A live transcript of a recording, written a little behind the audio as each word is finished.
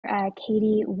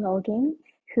Katie Willging,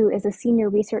 who is a senior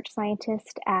research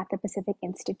scientist at the Pacific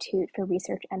Institute for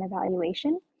Research and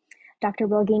Evaluation. Dr.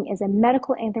 Willging is a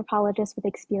medical anthropologist with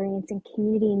experience in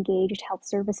community-engaged health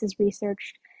services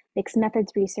research, mixed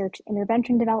methods research,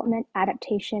 intervention development,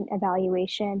 adaptation,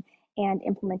 evaluation, and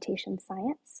implementation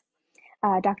science.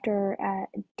 Dr.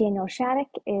 Daniel Shattuck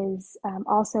is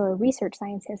also a research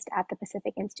scientist at the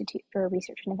Pacific Institute for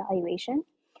Research and Evaluation.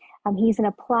 He's an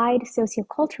applied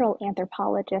sociocultural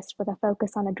anthropologist with a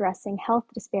focus on addressing health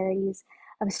disparities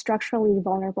of structurally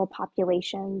vulnerable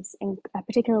populations, and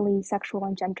particularly sexual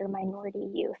and gender minority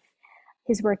youth.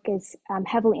 His work is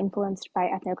heavily influenced by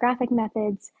ethnographic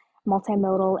methods,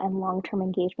 multimodal and long-term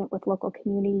engagement with local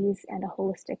communities, and a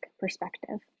holistic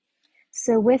perspective.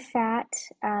 So with that,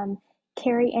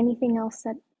 Carrie, anything else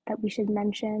that we should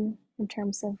mention in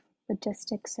terms of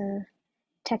logistics or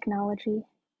technology?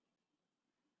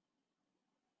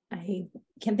 I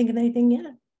can't think of anything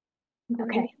yet.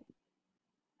 Okay.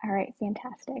 All right,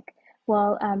 fantastic.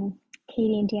 Well,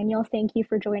 Katie and Daniel, thank you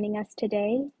for joining us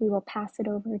today. We will pass it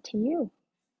over to you.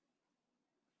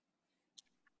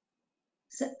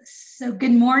 So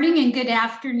good morning and good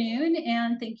afternoon,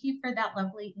 and thank you for that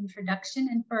lovely introduction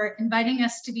and for inviting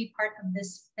us to be part of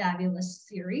this fabulous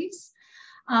series.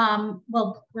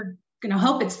 Well, we're going to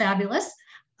hope it's fabulous.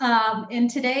 And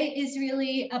today is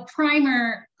really a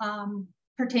primer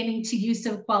pertaining to use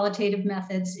of qualitative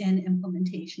methods in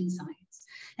implementation science.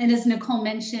 And as Nicole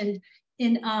mentioned,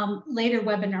 in later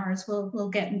webinars, we'll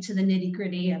get into the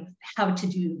nitty-gritty of how to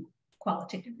do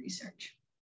qualitative research.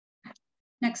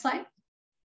 Next slide.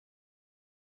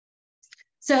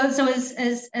 So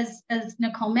as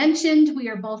Nicole mentioned, we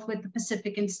are both with the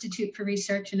Pacific Institute for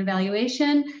Research and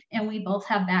Evaluation, and we both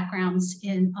have backgrounds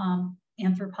in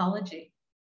anthropology.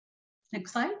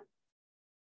 Next slide.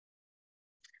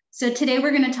 So today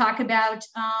we're going to talk about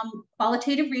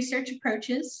qualitative research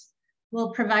approaches.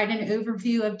 We'll provide an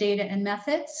overview of data and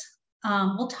methods.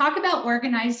 We'll talk about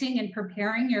organizing and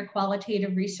preparing your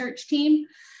qualitative research team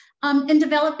and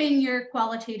developing your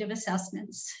qualitative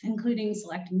assessments, including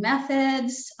selecting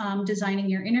methods, designing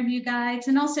your interview guides,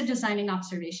 and also designing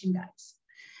observation guides.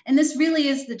 And this really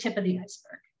is the tip of the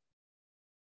iceberg.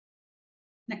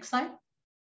 Next slide.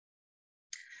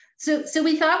 So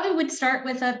we thought we would start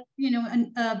with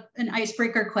an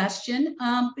icebreaker question.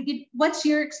 What's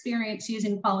your experience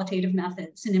using qualitative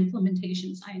methods in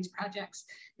implementation science projects?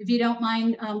 If you don't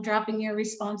mind dropping your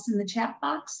response in the chat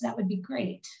box, that would be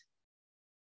great.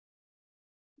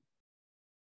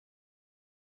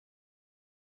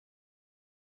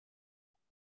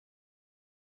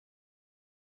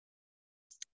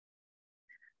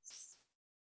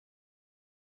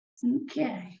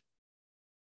 Okay.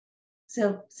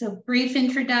 So brief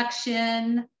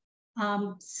introduction,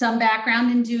 some background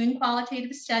in doing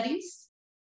qualitative studies,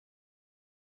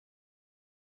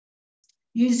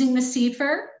 using the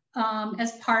CFR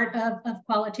as part of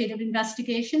qualitative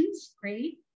investigations,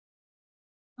 great.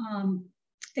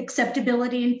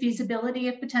 Acceptability and feasibility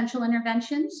of potential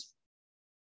interventions,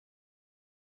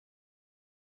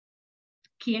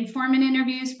 key informant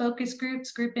interviews, focus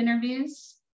groups, group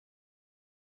interviews,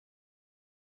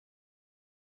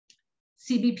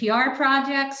 CBPR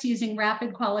projects using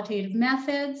rapid qualitative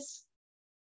methods.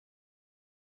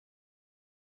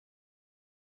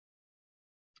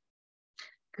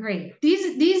 Great.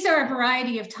 These are a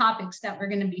variety of topics that we're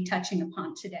going to be touching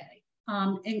upon today,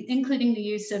 including the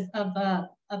use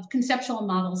of conceptual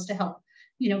models to help,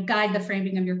 guide the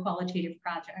framing of your qualitative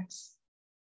projects.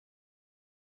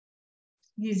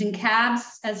 Using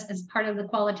CABs as part of the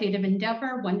qualitative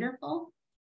endeavor, wonderful.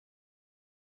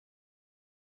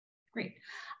 Great.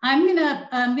 I'm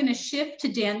gonna shift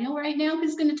to Daniel right now,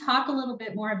 who's going to talk a little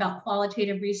bit more about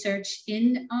qualitative research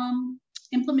in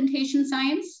implementation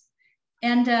science,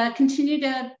 and continue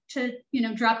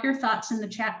to drop your thoughts in the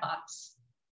chat box.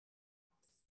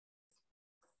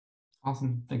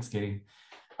 Awesome, thanks, Katie.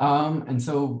 And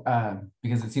so,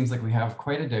 because it seems like we have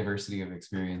quite a diversity of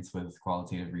experience with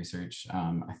qualitative research,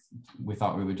 we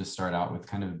thought we would just start out with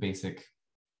kind of a basic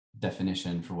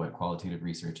definition for what qualitative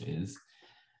research is.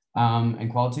 And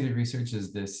qualitative research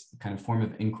is this kind of form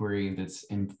of inquiry that's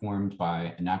informed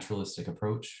by a naturalistic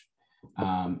approach.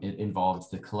 It involves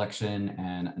the collection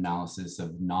and analysis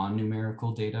of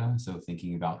non-numerical data, so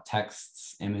thinking about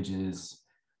texts, images,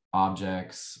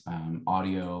 objects,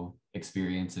 audio,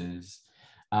 experiences,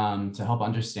 to help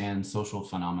understand social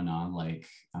phenomena like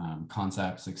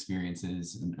concepts,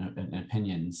 experiences, and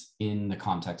opinions in the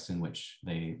context in which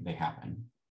they happen.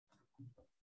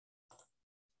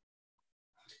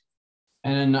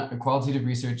 And qualitative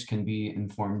research can be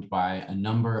informed by a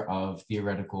number of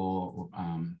theoretical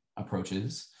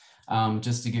approaches.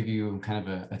 Just to give you kind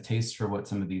of a taste for what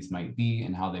some of these might be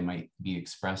and how they might be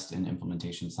expressed in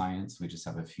implementation science, we just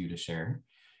have a few to share.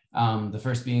 The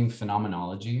first being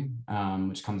phenomenology,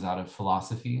 which comes out of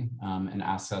philosophy and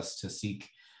asks us to seek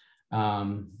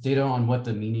data on what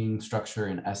the meaning, structure,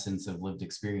 and essence of lived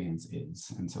experience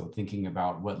is. And so thinking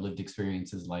about what lived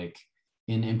experience is like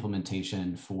in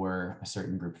implementation for a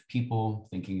certain group of people,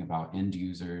 thinking about end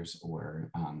users or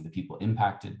the people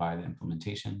impacted by the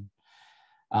implementation.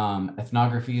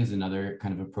 Ethnography is another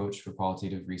kind of approach for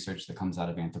qualitative research that comes out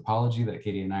of anthropology that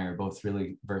Katie and I are both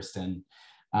really versed in.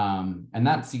 And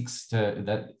that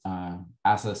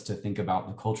asks us to think about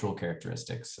the cultural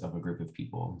characteristics of a group of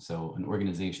people. So an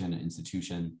organization, an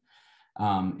institution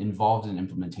involved in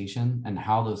implementation and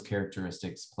how those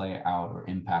characteristics play out or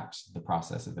impact the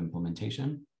process of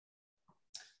implementation.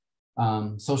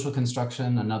 Social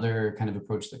construction, another kind of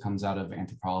approach that comes out of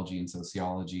anthropology and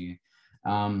sociology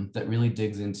that really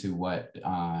digs into what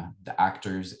the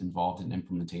actors involved in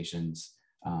implementations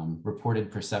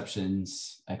reported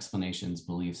perceptions, explanations,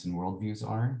 beliefs, and worldviews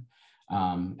are,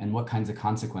 and what kinds of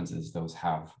consequences those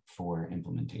have for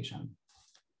implementation.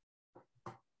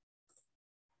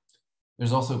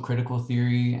 There's also critical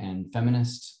theory and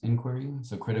feminist inquiry.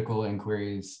 So critical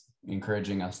inquiries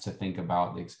encouraging us to think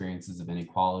about the experiences of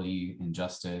inequality,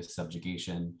 injustice,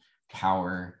 subjugation,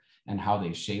 power, and how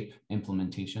they shape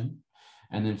implementation.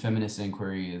 And then feminist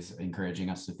inquiry is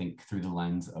encouraging us to think through the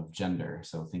lens of gender.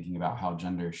 So thinking about how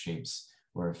gender shapes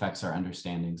or affects our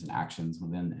understandings and actions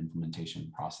within the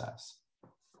implementation process.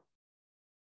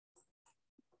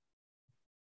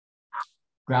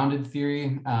 Grounded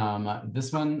theory,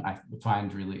 this one I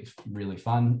find really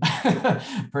fun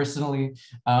personally,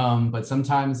 but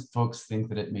sometimes folks think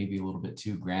that it may be a little bit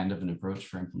too grand of an approach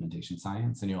for implementation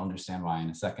science, and you'll understand why in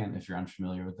a second if you're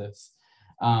unfamiliar with this.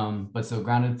 But so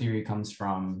grounded theory comes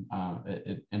from,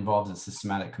 it involves a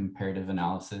systematic comparative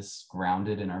analysis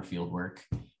grounded in our fieldwork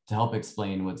to help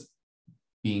explain what's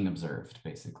being observed,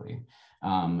 basically.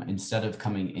 Instead of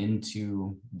coming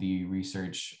into the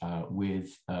research with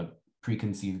a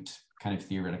preconceived kind of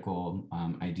theoretical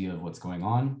idea of what's going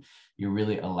on, you're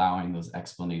really allowing those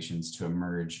explanations to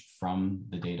emerge from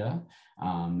the data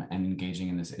and engaging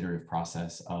in this iterative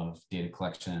process of data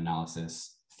collection,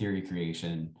 analysis, theory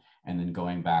creation, and then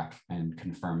going back and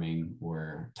confirming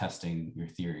or testing your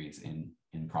theories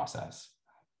in process.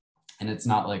 And it's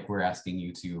not like we're asking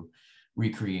you to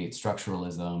recreate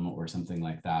structuralism or something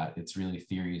like that. It's really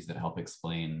theories that help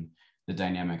explain the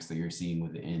dynamics that you're seeing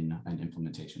within an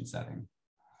implementation setting.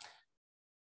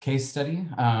 Case study,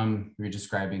 we're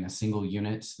describing a single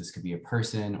unit. This could be a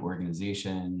person,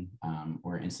 organization,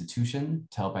 or institution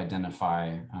to help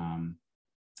identify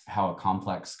how a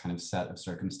complex kind of set of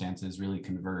circumstances really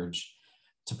converge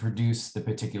to produce the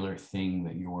particular thing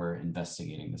that you're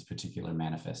investigating, this particular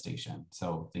manifestation.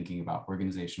 So thinking about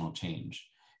organizational change,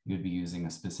 you would be using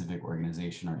a specific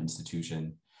organization or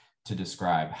institution to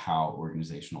describe how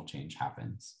organizational change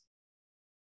happens.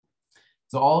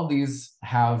 So all of these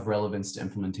have relevance to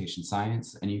implementation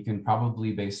science, and you can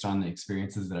probably, based on the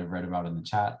experiences that I've read about in the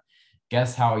chat,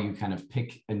 guess how you kind of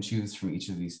pick and choose from each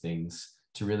of these things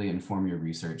to really inform your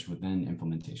research within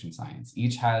implementation science.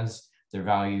 Each has their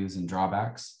values and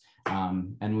drawbacks,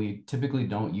 and we typically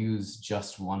don't use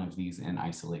just one of these in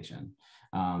isolation.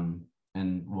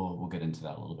 And we'll get into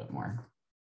that a little bit more.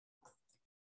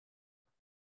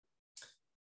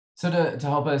 So to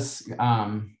help us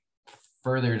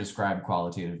further describe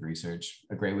qualitative research,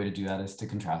 a great way to do that is to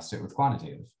contrast it with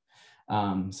quantitative.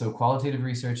 So qualitative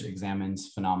research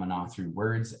examines phenomena through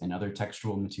words and other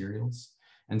textual materials.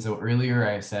 And so earlier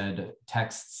I said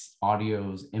texts,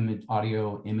 audio,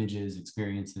 images,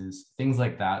 experiences, things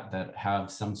like that that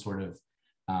have some sort of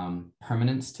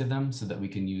permanence to them so that we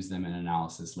can use them in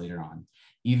analysis later on.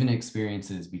 Even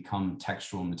experiences become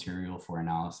textual material for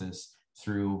analysis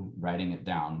through writing it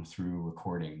down, through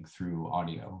recording, through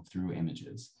audio, through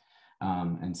images.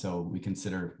 And so we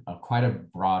consider quite a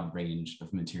broad range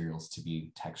of materials to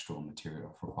be textual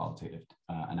material for qualitative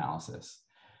analysis.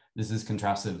 This is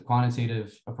contrasted with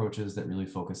quantitative approaches that really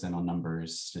focus in on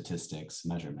numbers, statistics,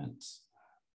 measurements.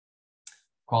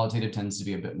 Qualitative tends to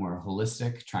be a bit more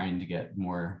holistic, trying to get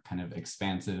more kind of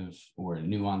expansive or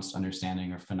nuanced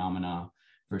understanding of phenomena,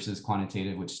 versus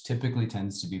quantitative, which typically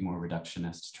tends to be more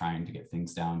reductionist, trying to get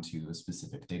things down to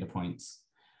specific data points.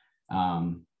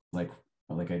 Like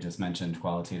I just mentioned,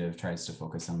 qualitative tries to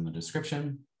focus on the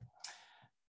description.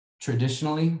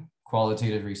 Traditionally,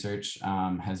 qualitative research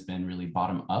has been really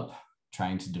bottom up,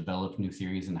 trying to develop new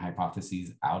theories and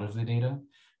hypotheses out of the data,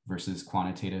 versus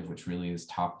quantitative, which really is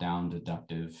top down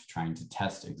deductive, trying to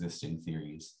test existing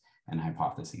theories and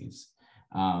hypotheses.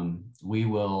 We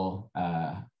will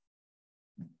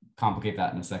complicate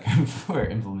that in a second for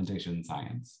implementation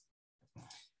science.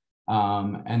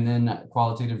 And then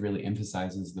qualitative really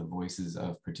emphasizes the voices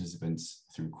of participants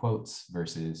through quotes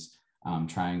versus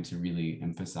trying to really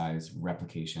emphasize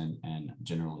replication and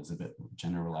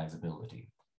generalizability.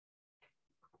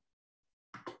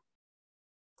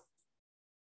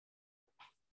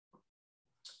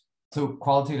 So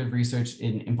qualitative research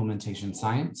in implementation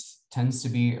science tends to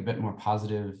be a bit more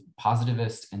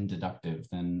positivist and deductive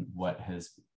than what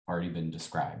has already been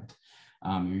described.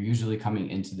 You're usually coming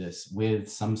into this with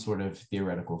some sort of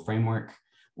theoretical framework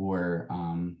or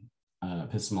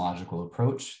epistemological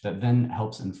approach that then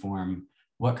helps inform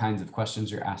what kinds of questions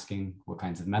you're asking, what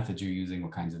kinds of methods you're using,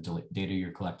 what kinds of data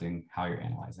you're collecting, how you're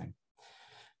analyzing,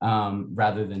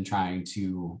 rather than trying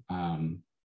to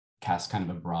cast kind of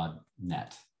a broad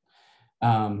net.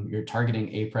 You're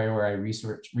targeting a priori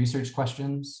research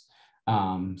questions.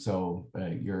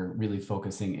 You're really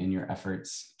focusing in your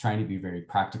efforts, trying to be very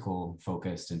practical,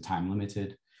 focused, and time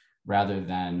limited, rather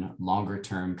than longer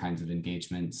term kinds of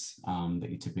engagements that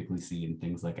you typically see in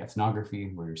things like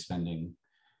ethnography, where you're spending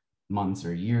months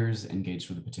or years engaged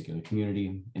with a particular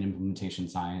community. In implementation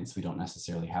science, we don't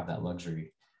necessarily have that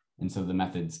luxury. And so the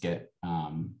methods get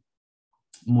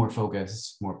more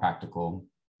focused, more practical,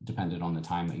 dependent on the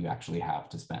time that you actually have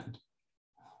to spend.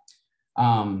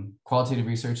 Qualitative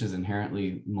research is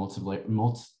inherently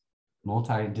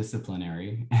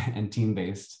multidisciplinary and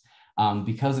team-based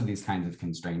because of these kinds of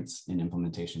constraints in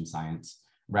implementation science,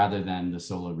 rather than the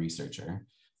solo researcher.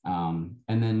 And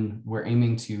then we're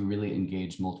aiming to really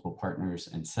engage multiple partners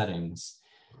and settings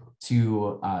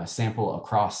to sample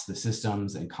across the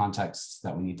systems and contexts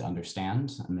that we need to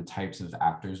understand and the types of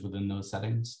actors within those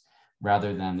settings,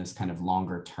 rather than this kind of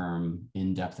longer term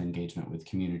in-depth engagement with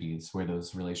communities where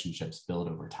those relationships build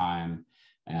over time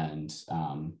and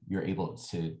you're able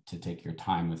to take your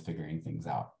time with figuring things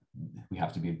out. We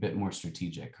have to be a bit more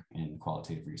strategic in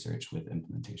qualitative research with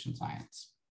implementation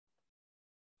science.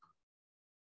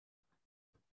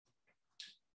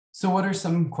 So what are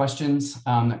some questions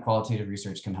that qualitative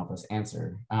research can help us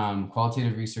answer?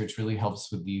 Qualitative research really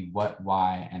helps with the what,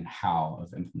 why, and how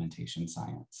of implementation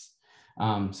science.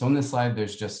 So on this slide,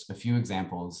 there's just a few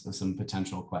examples of some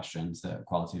potential questions that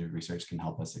qualitative research can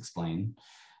help us explain.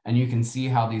 And you can see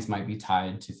how these might be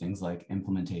tied to things like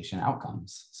implementation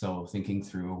outcomes. So thinking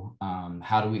through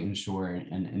how do we ensure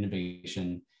an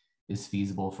innovation is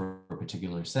feasible for a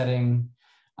particular setting?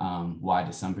 Why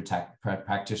do some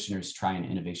practitioners try an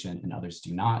innovation and others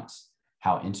do not?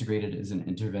 How integrated is an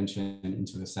intervention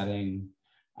into a setting?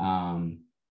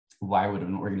 Why would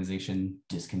an organization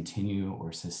discontinue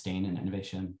or sustain an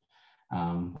innovation?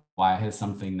 Why has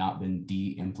something not been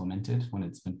de-implemented when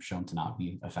it's been shown to not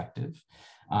be effective?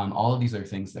 All of these are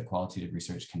things that qualitative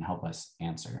research can help us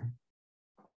answer.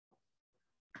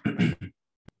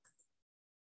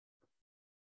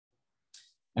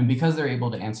 And because they're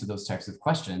able to answer those types of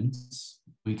questions,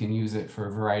 we can use it for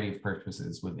a variety of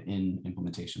purposes within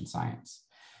implementation science.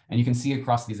 And you can see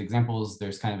across these examples,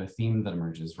 there's kind of a theme that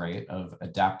emerges, right, of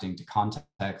adapting to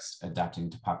context, adapting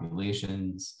to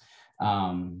populations.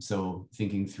 So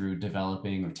thinking through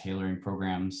developing or tailoring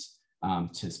programs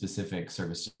to specific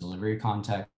service delivery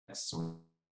contexts or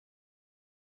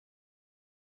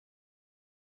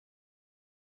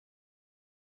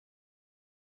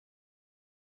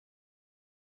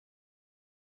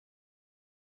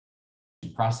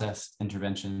process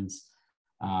interventions,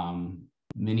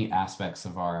 many aspects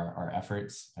of our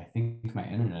efforts. I think my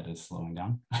internet is slowing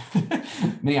down.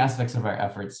 Many aspects of our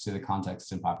efforts to the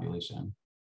context and population.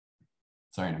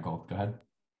 Sorry, Nicole, go ahead.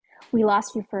 We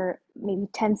lost you for maybe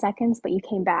 10 seconds, but you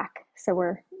came back. So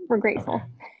we're grateful. Okay.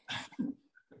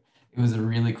 It was a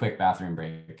really quick bathroom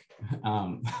break.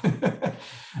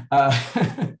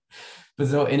 But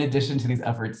so in addition to these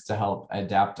efforts to help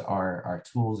adapt our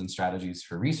tools and strategies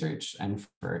for research and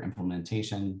for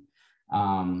implementation,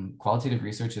 qualitative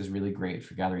research is really great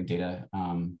for gathering data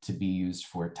to be used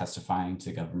for testifying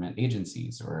to government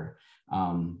agencies or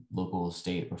local,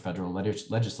 state, or federal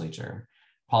legislature.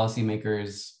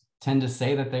 Policymakers tend to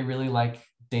say that they really like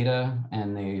data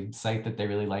and they cite that they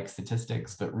really like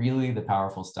statistics, but really the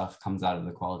powerful stuff comes out of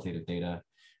the qualitative data,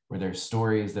 where there's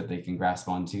stories that they can grasp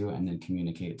onto and then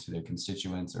communicate to their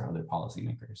constituents or other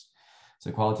policymakers.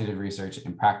 So qualitative research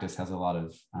in practice has a lot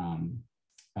of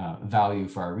value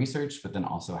for our research, but then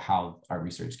also how our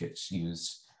research gets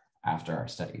used after our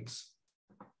studies.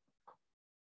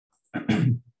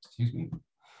 Excuse me.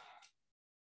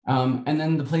 And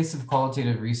then the place of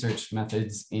qualitative research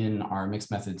methods in our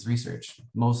mixed methods research.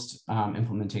 Most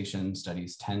implementation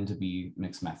studies tend to be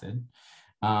mixed method.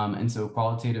 And so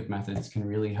qualitative methods can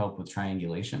really help with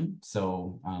triangulation.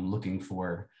 So looking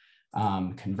for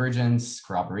convergence,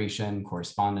 corroboration,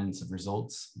 correspondence of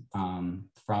results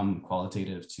from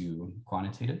qualitative to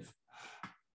quantitative.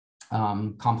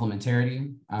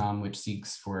 Complementarity, which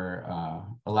seeks for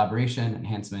elaboration,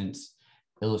 enhancement,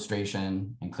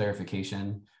 illustration, and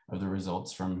clarification of the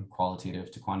results from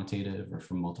qualitative to quantitative or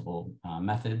from multiple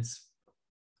methods.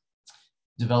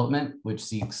 Development, which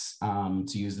seeks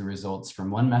to use the results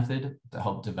from one method to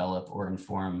help develop or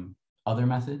inform other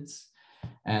methods.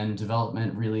 And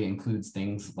development really includes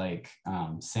things like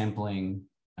sampling,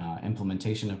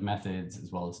 implementation of methods,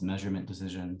 as well as measurement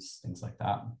decisions, things like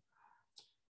that.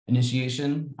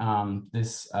 Initiation,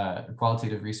 this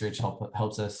qualitative research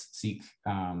helps us seek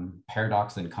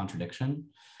paradox and contradiction.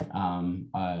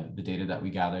 The data that we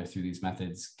gather through these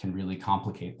methods can really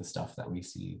complicate the stuff that we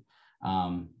see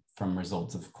from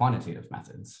results of quantitative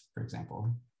methods, for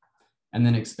example. And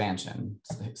then expansion,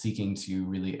 seeking to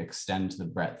really extend the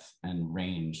breadth and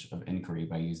range of inquiry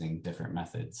by using different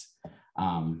methods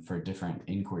for different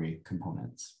inquiry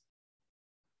components.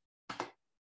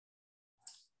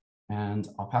 And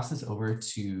I'll pass this over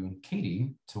to Katie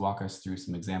to walk us through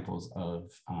some examples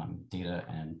of data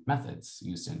and methods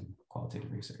used in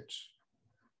qualitative research.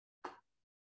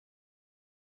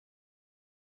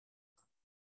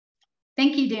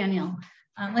 Thank you, Daniel.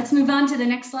 Let's move on to the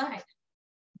next slide.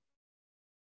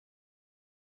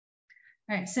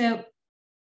 All right, so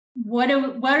what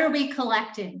are we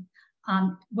collecting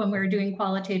when we're doing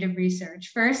qualitative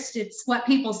research? First, it's what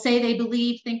people say they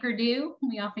believe, think, or do.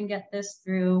 We often get this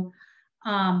through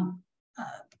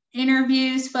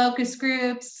interviews, focus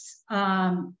groups,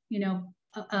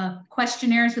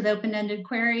 questionnaires with open-ended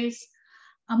queries.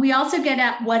 We also get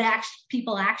at what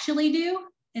people actually do,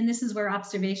 and this is where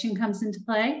observation comes into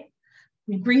play.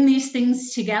 We bring these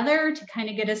things together to kind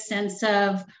of get a sense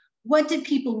of what did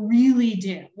people really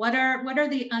do? What are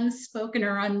the unspoken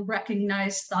or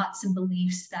unrecognized thoughts and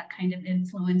beliefs that kind of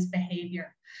influence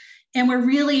behavior? And we're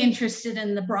really interested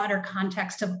in the broader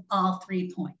context of all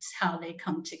 3 points, how they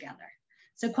come together.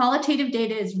 So qualitative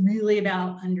data is really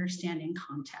about understanding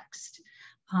context.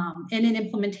 And in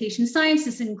implementation science,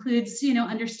 this includes,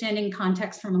 understanding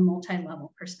context from a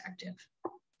multi-level perspective.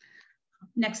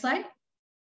 Next slide.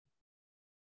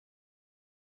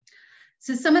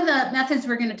 So some of the methods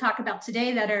we're going to talk about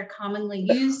today that are commonly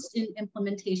used in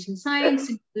implementation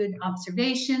science include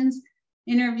observations,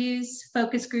 interviews,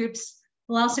 focus groups.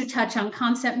 We'll also touch on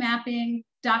concept mapping,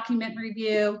 document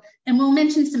review, and we'll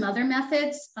mention some other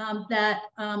methods that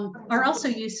are also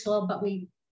useful, but we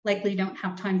likely don't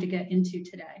have time to get into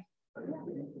today.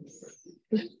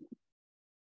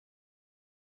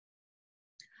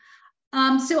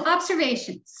 So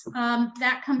observations,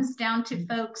 that comes down to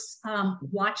folks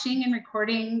watching and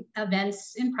recording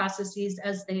events and processes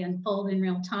as they unfold in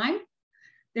real time.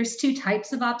 There's 2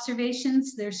 types of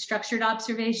observations. There's structured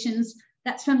observations.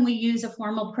 That's when we use a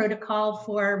formal protocol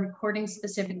for recording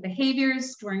specific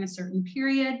behaviors during a certain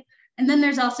period. And then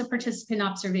there's also participant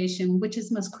observation, which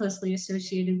is most closely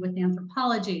associated with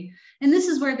anthropology. And this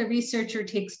is where the researcher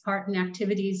takes part in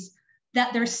activities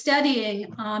that they're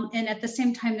studying, and at the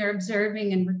same time, they're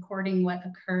observing and recording what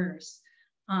occurs.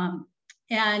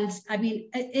 And I mean,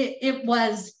 it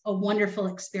was a wonderful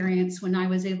experience when I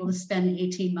was able to spend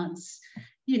 18 months,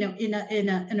 in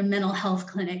a mental health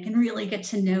clinic and really get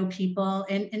to know people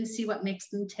and see what makes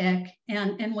them tick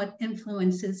and what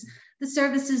influences the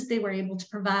services they were able to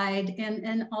provide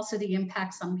and also the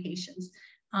impacts on patients.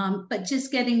 But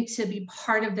just getting to be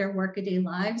part of their workaday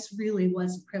lives really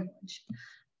was a privilege.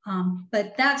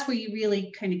 But that's where you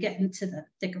really kind of get into the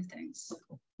thick of things.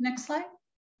 Next slide.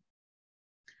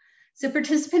 So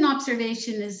participant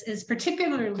observation is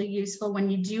particularly useful when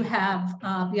you do have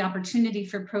the opportunity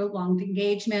for prolonged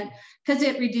engagement, because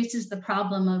it reduces the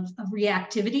problem of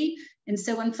reactivity. And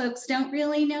so when folks don't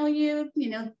really know you,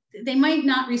 they might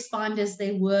not respond as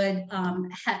they would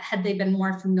had they been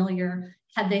more familiar,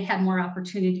 had they had more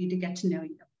opportunity to get to know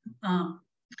you.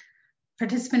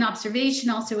 Participant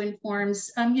observation also informs,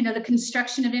 the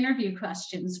construction of interview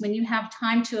questions. When you have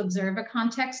time to observe a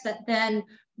context, that then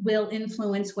will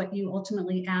influence what you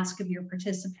ultimately ask of your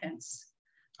participants.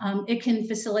 It can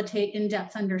facilitate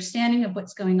in-depth understanding of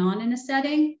what's going on in a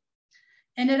setting.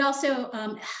 And it also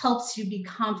helps you be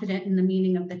confident in the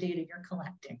meaning of the data you're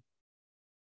collecting,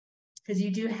 because you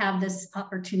do have this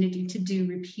opportunity to do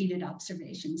repeated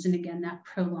observations. And again, that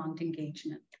prolonged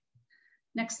engagement.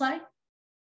 Next slide.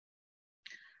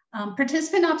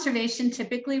 Participant observation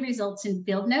typically results in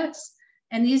field notes,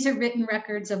 and these are written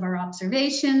records of our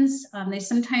observations. They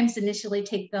sometimes initially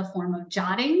take the form of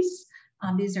jottings.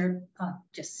 These are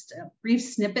just brief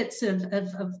snippets of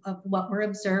what we're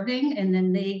observing, and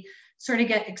then they sort of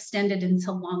get extended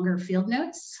into longer field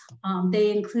notes.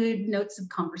 They include notes of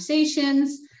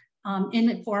conversations,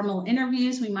 informal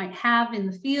interviews we might have in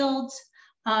the field.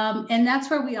 And that's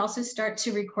where we also start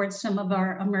to record some of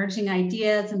our emerging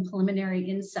ideas and preliminary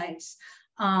insights.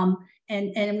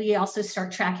 And we also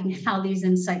start tracking how these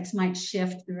insights might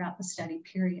shift throughout the study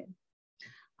period.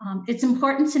 It's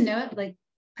important to note, like,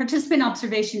 participant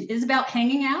observation is about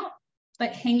hanging out,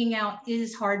 but hanging out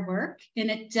is hard work, and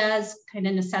it does kind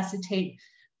of necessitate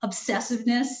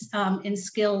obsessiveness and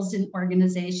skills in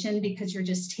organization, because you're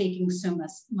just taking so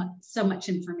much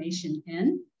information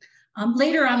in.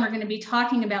 Later on, we're going to be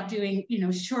talking about doing,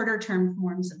 shorter term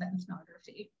forms of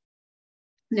ethnography.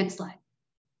 Next slide.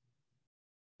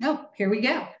 Oh, here we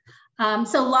go.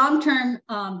 So long-term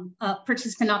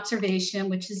participant observation,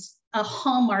 which is a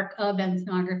hallmark of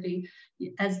ethnography.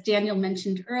 As Daniel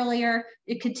mentioned earlier,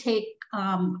 it could take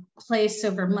place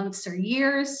over months or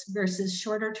years versus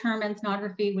shorter term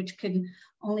ethnography, which can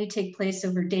only take place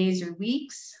over days or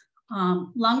weeks.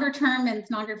 Longer term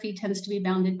ethnography tends to be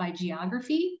bounded by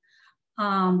geography.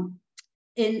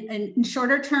 In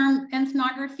shorter term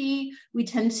ethnography, we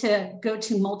tend to go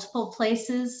to multiple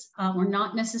places. We're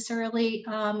not necessarily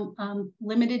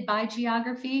limited by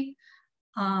geography.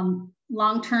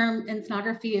 Long-term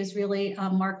ethnography is really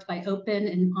marked by open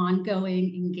and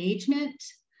ongoing engagement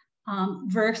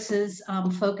versus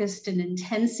focused and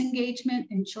intense engagement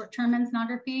in short-term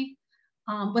ethnography.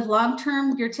 With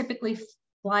long-term, you're typically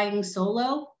flying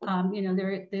solo.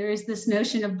 There is this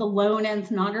notion of the lone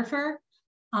ethnographer.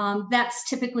 That's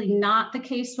typically not the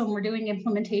case when we're doing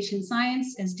implementation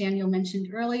science. As Daniel mentioned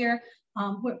earlier,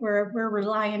 we're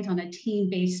reliant on a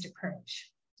team-based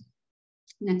approach.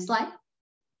 Next slide.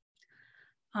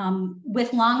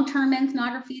 With long-term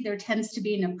ethnography, there tends to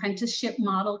be an apprenticeship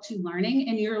model to learning,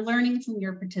 and you're learning from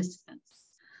your participants.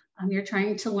 You're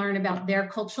trying to learn about their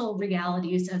cultural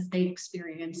realities as they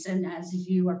experience and as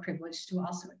you are privileged to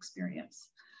also experience.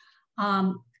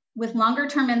 With longer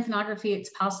term ethnography, it's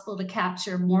possible to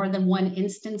capture more than one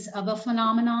instance of a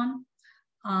phenomenon.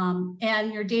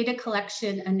 And your data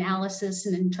collection, analysis,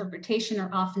 and interpretation are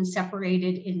often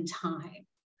separated in time.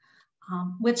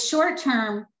 With short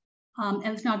term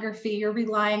ethnography, you're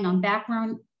relying on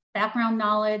background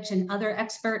knowledge and other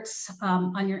experts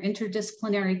on your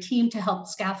interdisciplinary team to help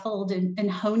scaffold and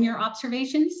hone your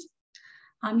observations.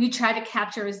 You try to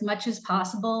capture as much as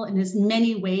possible in as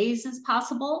many ways as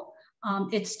possible.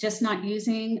 It's just not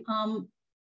using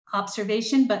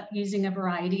observation, but using a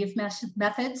variety of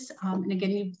methods. And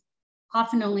again, you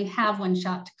often only have one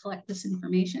shot to collect this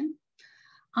information.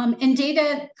 And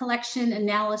data collection,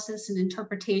 analysis, and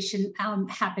interpretation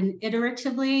happen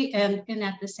iteratively and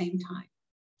at the same time.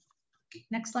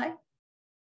 Next slide.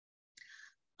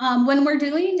 When we're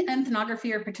doing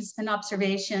ethnography or participant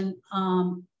observation,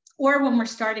 or when we're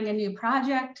starting a new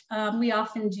project, we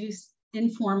often do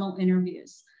informal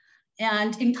interviews.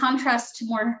 And in contrast to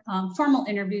more formal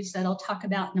interviews that I'll talk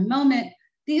about in a moment,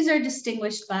 these are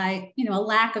distinguished by a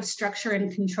lack of structure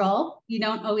and control. You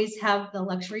don't always have the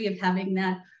luxury of having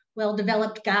that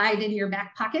well-developed guide in your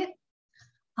back pocket.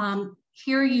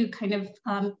 Here you kind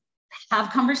of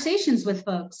have conversations with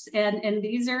folks, and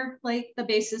these are like the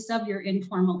basis of your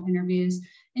informal interviews,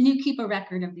 and you keep a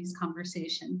record of these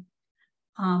conversations.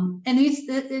 And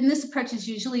this approach is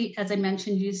usually, as I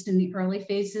mentioned, used in the early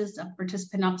phases of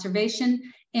participant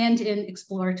observation and in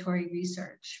exploratory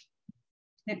research.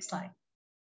 Next slide.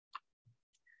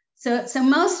 So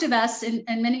most of us, and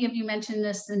many of you mentioned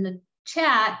this in the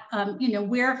chat,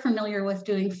 we're familiar with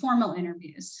doing formal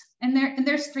interviews. And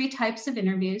there's three types of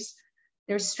interviews.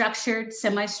 There's structured,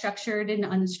 semi-structured, and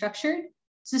unstructured.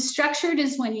 So structured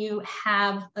is when you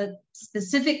have a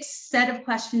specific set of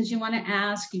questions you want to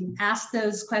ask. You ask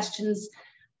those questions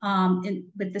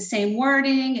with the same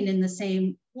wording and in the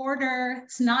same order.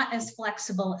 It's not as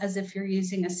flexible as if you're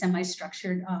using a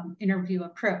semi-structured interview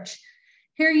approach.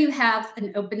 Here you have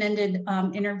an open-ended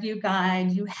interview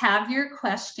guide. You have your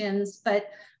questions, but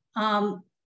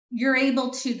you're able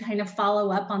to kind of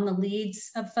follow up on the leads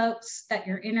of folks that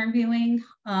you're interviewing.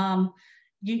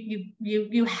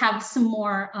 You have some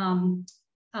more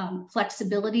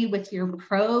flexibility with your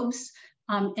probes,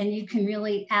 and you can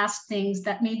really ask things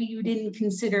that maybe you didn't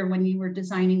consider when you were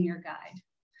designing your guide.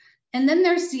 And then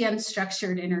there's the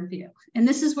unstructured interview. And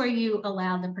this is where you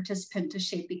allow the participant to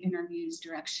shape the interview's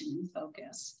direction and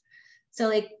focus. So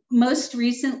like most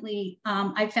recently,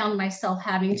 I found myself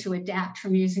having to adapt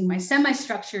from using my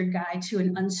semi-structured guide to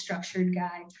an unstructured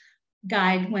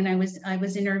guide when I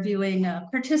was interviewing a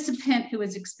participant who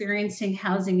was experiencing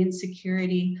housing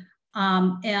insecurity,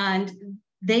 and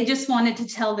they just wanted to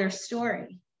tell their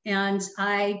story. And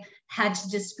I had to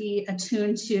just be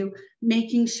attuned to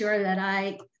making sure that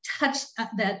I touched,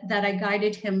 that I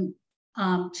guided him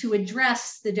to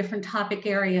address the different topic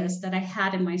areas that I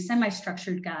had in my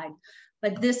semi-structured guide.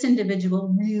 But this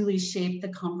individual really shaped the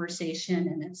conversation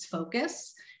and its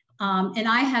focus. And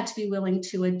I had to be willing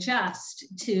to adjust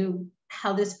to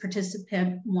how this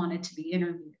participant wanted to be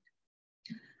interviewed.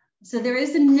 So there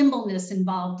is a nimbleness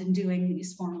involved in doing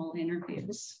these formal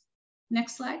interviews.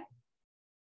 Next slide.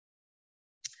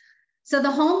 So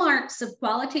the hallmarks of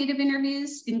qualitative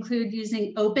interviews include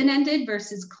using open-ended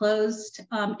versus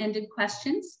closed-ended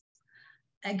questions.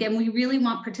 Again, we really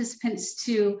want participants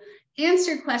to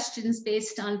answer questions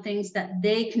based on things that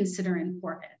they consider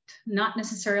important, not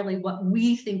necessarily what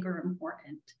we think are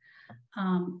important.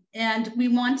 And we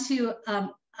want to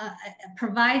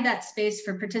provide that space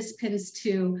for participants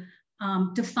to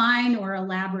define or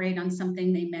elaborate on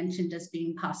something they mentioned as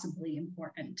being possibly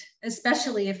important,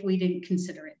 especially if we didn't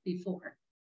consider it before.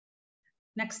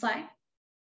 Next slide.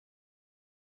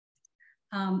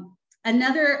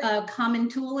 Another common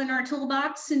tool in our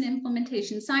toolbox in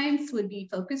implementation science would be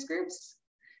focus groups.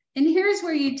 And here's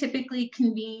where you typically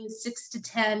convene 6 to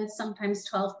 10, sometimes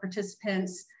 12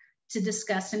 participants to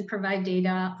discuss and provide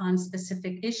data on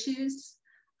specific issues.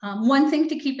 One thing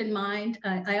to keep in mind,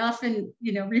 I often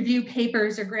review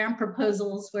papers or grant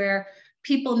proposals where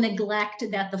people neglect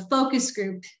that the focus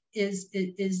group is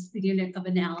the unit of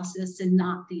analysis and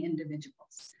not the individuals.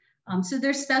 So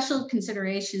there's special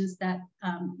considerations that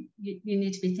you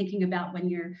need to be thinking about when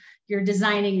you're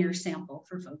designing your sample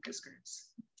for focus groups.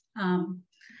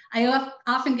 I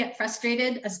often get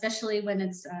frustrated, especially when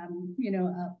it's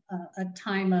a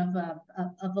time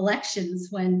of elections,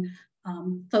 when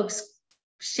folks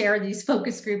share these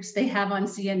focus groups they have on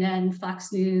CNN,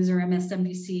 Fox News, or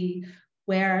MSNBC,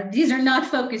 where these are not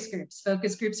focus groups.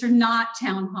 Focus groups are not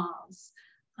town halls.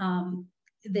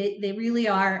 They really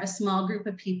are a small group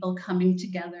of people coming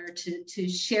together to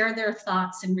share their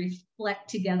thoughts and reflect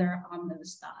together on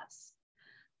those thoughts.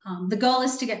 The goal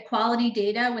is to get quality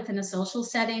data within a social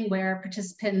setting where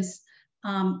participants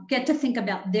get to think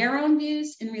about their own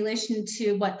views in relation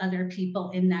to what other people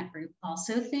in that group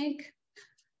also think.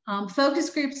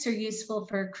 Focus groups are useful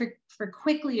for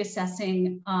quickly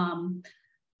assessing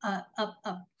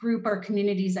a group or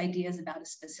community's ideas about a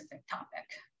specific topic.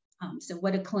 So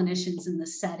what do clinicians in the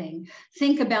setting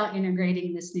think about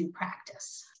integrating this new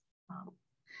practice?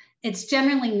 It's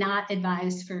generally not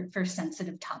advised for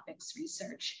sensitive topics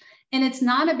research. And it's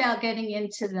not about getting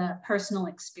into the personal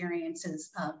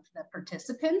experiences of the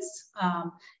participants.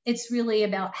 It's really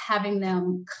about having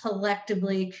them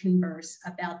collectively converse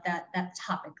about that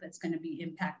topic that's going to be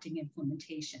impacting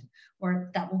implementation,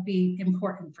 or that will be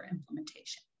important for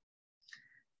implementation.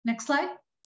 Next slide.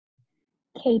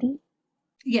 Katie?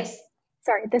 Yes.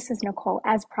 Sorry, this is Nicole.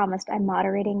 As promised, I'm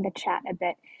moderating the chat a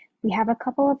bit. We have a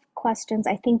couple of questions.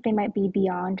 I think they might be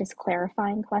beyond just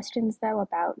clarifying questions, though,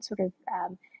 about sort of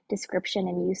description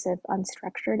and use of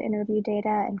unstructured interview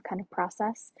data and kind of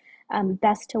process.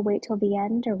 Best to wait till the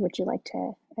end, or would you like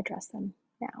to address them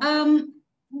now?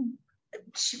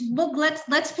 Well,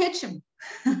 let's pitch them.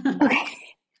 Okay.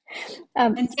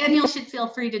 And Daniel should feel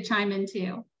free to chime in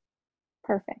too.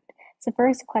 Perfect. So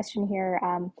first question here,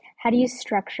 how do you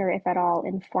structure, if at all,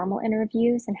 informal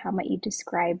interviews, and how might you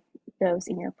describe those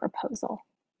in your proposal?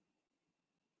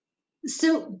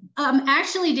 So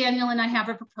actually, Daniel and I have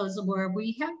a proposal where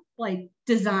we have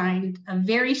designed a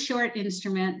very short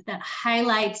instrument that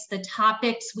highlights the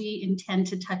topics we intend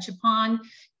to touch upon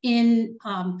in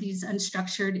these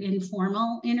unstructured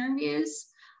informal interviews.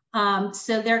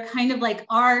 So they're kind of like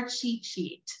our cheat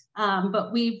sheet,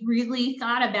 but we've really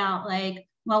thought about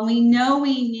well, we know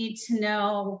we need to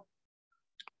know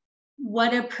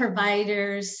what do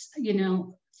providers,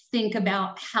 think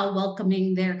about how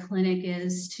welcoming their clinic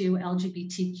is to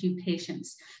LGBTQ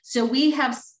patients. So we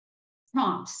have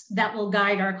prompts that will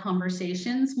guide our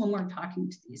conversations when we're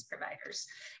talking to these providers.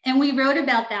 And we wrote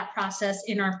about that process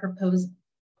in our proposal.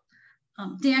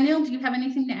 Daniel, do you have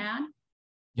anything to add?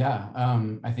 Yeah,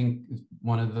 I think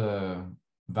one of the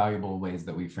valuable ways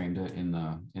that we framed it in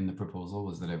the proposal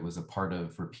was that it was a part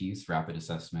of RAPI's rapid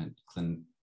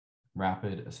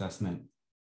assessment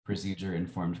procedure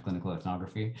informed clinical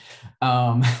ethnography.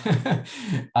 So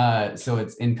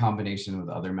it's in combination with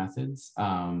other methods.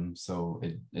 So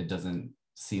it doesn't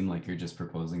seem like you're just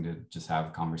proposing to just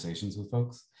have conversations with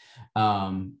folks.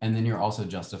 And then you're also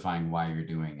justifying why you're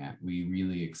doing it. We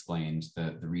really explained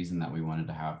that the reason that we wanted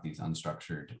to have these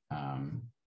unstructured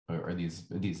or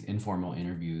these informal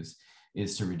interviews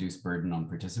is to reduce burden on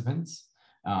participants.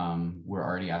 We're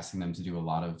already asking them to do a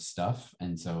lot of stuff.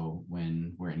 And so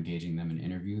when we're engaging them in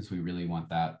interviews, we really want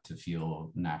that to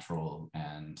feel natural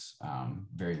and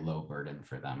very low burden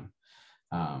for them.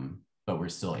 But we're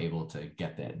still able to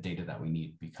get the data that we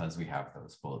need because we have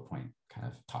those bullet point kind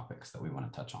of topics that we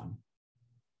want to touch on.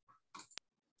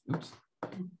 Oops.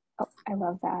 Oh, I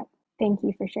love that. Thank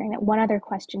you for sharing that. One other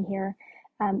question here.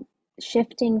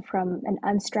 Shifting from an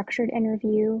unstructured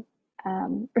interview,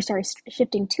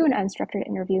 shifting to an unstructured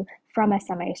interview from a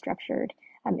semi-structured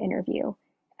interview.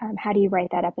 How do you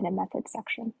write that up in a methods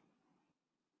section?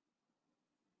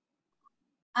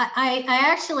 I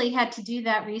actually had to do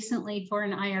that recently for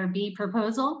an IRB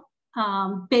proposal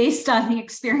based on the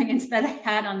experience that I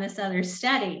had on this other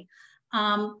study.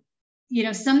 You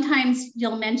know, sometimes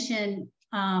you'll mention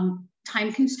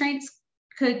time constraints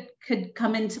could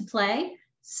come into play.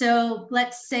 So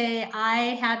let's say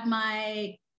I had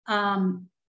my,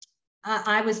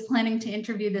 I was planning to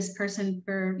interview this person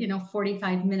for,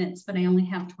 45 minutes, but I only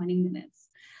have 20 minutes.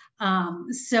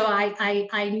 So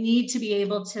I need to be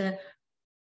able to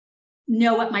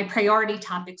know what my priority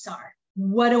topics are.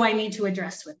 What do I need to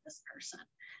address with this person?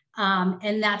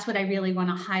 And that's what I really want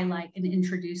to highlight and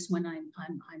introduce when I'm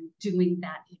doing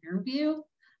that interview.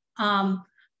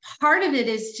 Part of it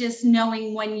is just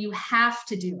knowing when you have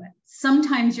to do it.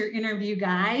 Sometimes your interview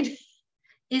guide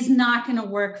is not going to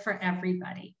work for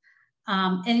everybody.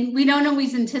 And we don't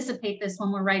always anticipate this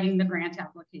when we're writing the grant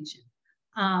application.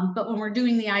 But when we're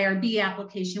doing the IRB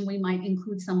application, we might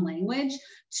include some language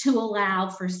to allow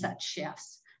for such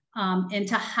shifts and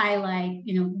to highlight,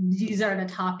 these are the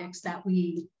topics that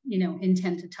we,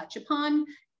 intend to touch upon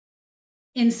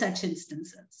in such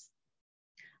instances.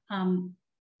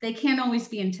 They can't always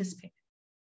be anticipated.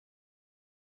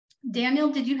 Daniel,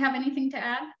 did you have anything to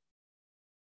add?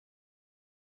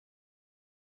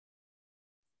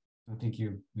 I think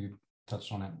you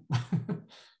touched on it.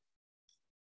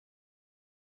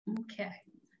 Okay.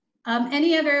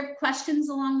 Any other questions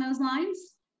along those lines?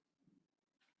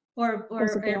 Or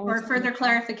further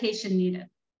clarification needed?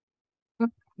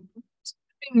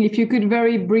 If you could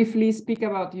very briefly speak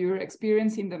about your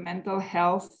experience in the mental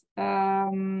health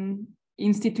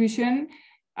institution.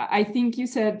 I think you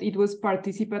said it was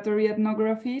participatory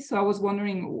ethnography. So I was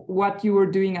wondering what you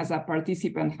were doing as a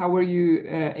participant. How were you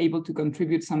able to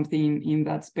contribute something in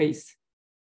that space?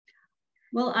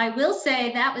 Well, I will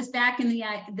say that was back in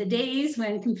the days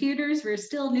when computers were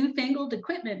still newfangled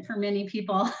equipment for many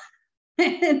people.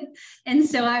 and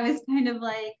so I was kind of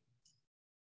like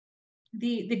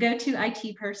the go-to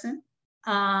IT person.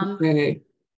 Okay.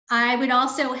 I would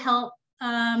also help,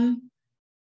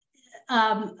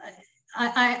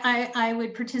 I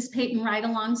would participate in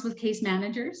ride-alongs with case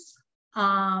managers.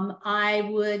 I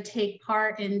would take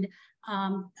part in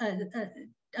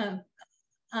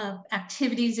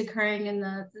activities occurring in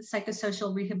the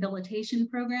psychosocial rehabilitation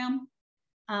program.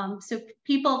 So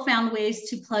people found ways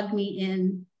to plug me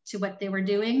in to what they were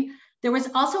doing. There was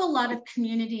also a lot of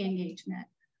community engagement.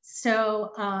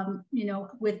 So,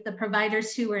 with the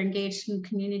providers who were engaged in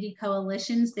community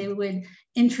coalitions, they would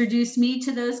introduce me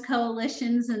to those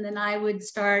coalitions, and then I would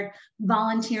start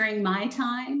volunteering my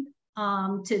time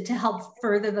to help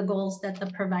further the goals that the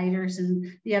providers and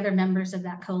the other members of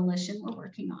that coalition were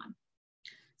working on.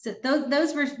 So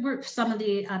those were some of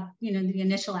the, the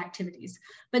initial activities.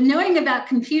 But knowing about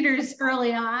computers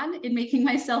early on and making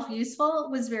myself useful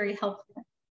was very helpful.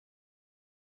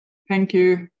 Thank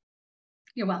you.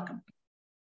 You're welcome.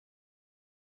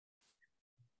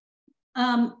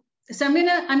 So I'm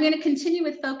gonna continue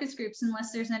with focus groups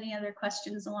unless there's any other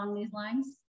questions along these lines.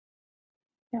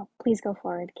 No, please go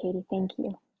forward, Katie. Thank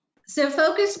you. So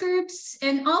focus groups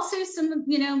and also some,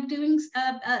 doing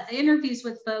interviews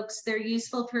with folks, they're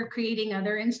useful for creating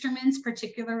other instruments,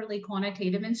 particularly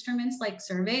quantitative instruments like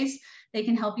surveys. They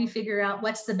can help you figure out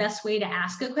what's the best way to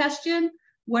ask a question.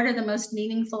 What are the most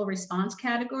meaningful response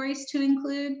categories to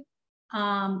include?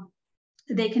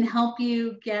 They can help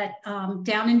you get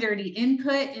down and dirty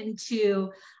input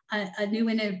into a new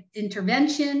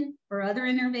intervention or other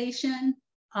innovation,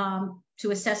 to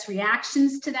assess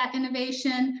reactions to that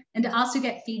innovation, and to also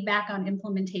get feedback on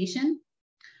implementation.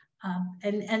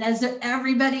 And as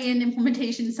everybody in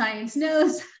implementation science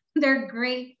knows, they're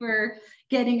great for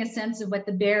getting a sense of what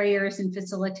the barriers and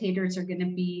facilitators are going to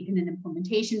be in an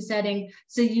implementation setting,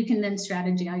 so you can then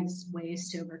strategize ways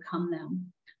to overcome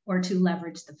them or to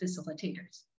leverage the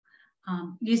facilitators.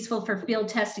 useful for field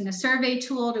testing a survey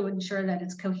tool to ensure that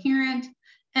it's coherent.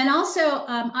 And also,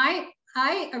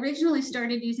 I originally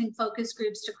started using focus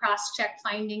groups to cross-check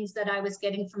findings that I was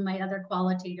getting from my other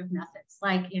qualitative methods,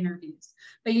 like interviews.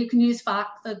 But you can use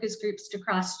focus groups to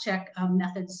cross-check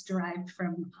methods derived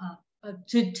from,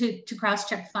 to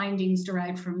cross-check findings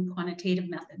derived from quantitative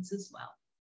methods as well.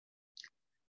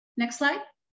 Next slide.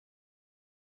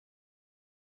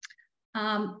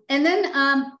 And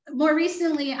then more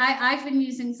recently, I've been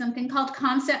using something called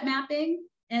concept mapping.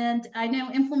 And I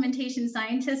know implementation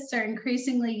scientists are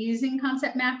increasingly using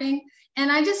concept mapping.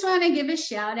 And I just want to give a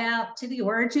shout out to the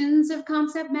origins of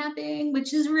concept mapping,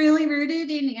 which is really rooted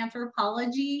in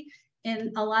anthropology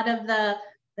and a lot of the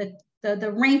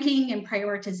ranking and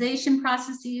prioritization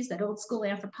processes that old school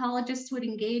anthropologists would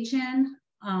engage in.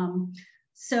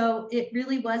 So it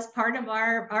really was part of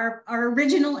our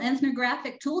original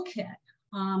ethnographic toolkit.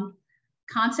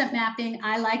 Concept mapping,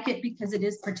 I like it because it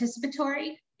is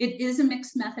participatory. It is a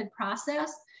mixed method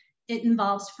process. It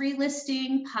involves free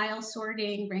listing, pile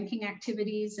sorting, ranking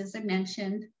activities, as I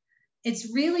mentioned.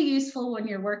 It's really useful when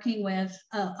you're working with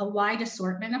a wide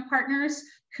assortment of partners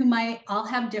who might all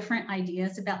have different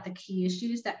ideas about the key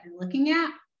issues that you're looking at.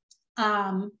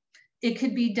 It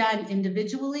could be done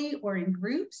individually or in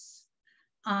groups.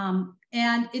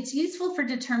 And it's useful for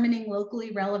determining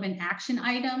locally relevant action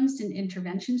items and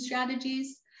intervention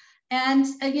strategies. And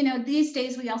you know, these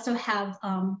days we also have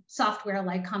software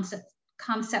like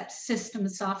concept system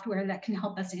software that can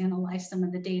help us analyze some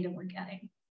of the data we're getting.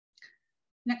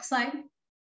 Next slide.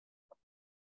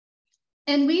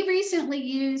 And we recently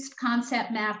used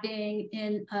concept mapping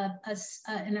in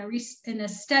a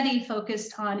study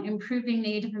focused on improving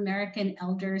Native American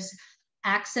elders'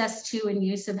 access to and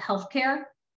use of healthcare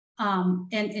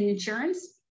and insurance.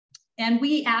 And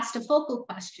we asked a focal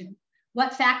question: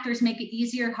 what factors make it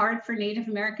easier or hard for Native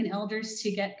American elders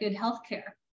to get good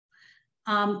healthcare?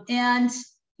 And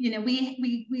you know,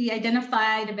 we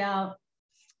identified about,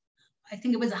 I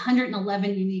think it was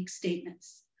 111 unique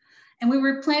statements. And we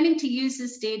were planning to use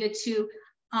this data to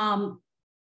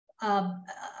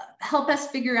help us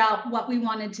figure out what we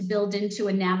wanted to build into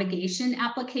a navigation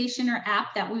application or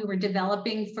app that we were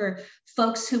developing for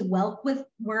folks who work with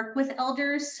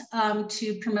elders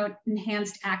to promote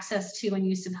enhanced access to and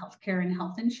use of healthcare and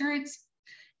health insurance.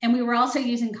 And we were also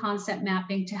using concept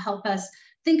mapping to help us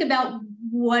think about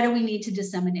what do we need to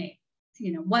disseminate?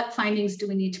 You know, what findings do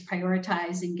we need to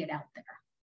prioritize and get out there?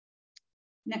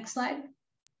 Next slide.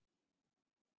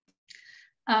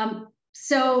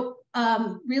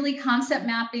 Really concept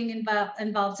mapping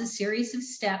involves a series of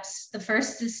steps. The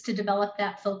first is to develop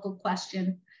that focal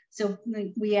question. So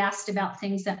we asked about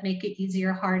things that make it easy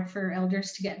or hard for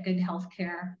elders to get good health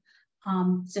care.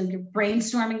 So you're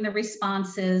brainstorming the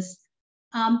responses.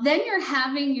 Then you're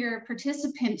having your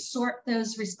participants sort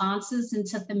those responses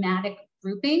into thematic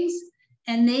groupings,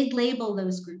 and they'd label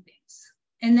those groupings.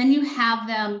 And then you have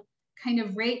them kind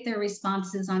of rate their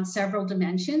responses on several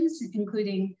dimensions,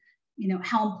 including, you know,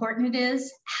 how important it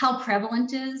is, how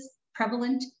prevalent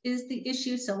is the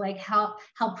issue. So like how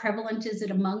prevalent is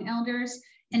it among elders,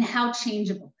 and how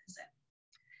changeable is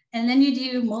it? And then you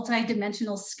do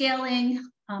multi-dimensional scaling.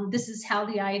 This is how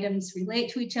the items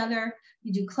relate to each other.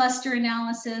 You do cluster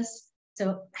analysis,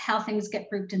 so how things get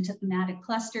grouped into thematic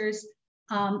clusters.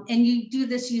 And you do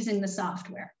this using the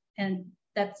software. And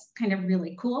that's kind of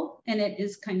really cool. And it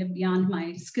is kind of beyond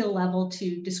my skill level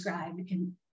to describe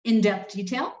in in-depth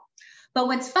detail. But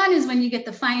what's fun is when you get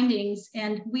the findings,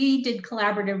 and we did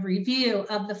collaborative review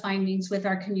of the findings with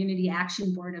our Community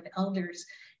Action Board of Elders.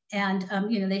 And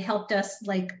you know, they helped us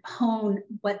like hone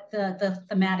what the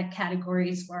thematic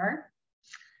categories were,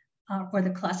 or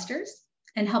the clusters,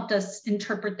 and helped us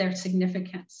interpret their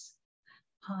significance.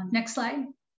 Next slide.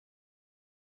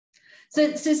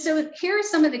 So here are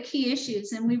some of the key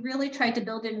issues, and we really tried to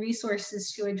build in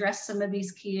resources to address some of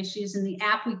these key issues in the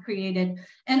app we created,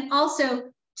 and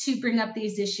also to bring up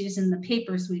these issues in the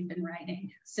papers we've been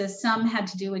writing. So some had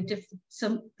to do with,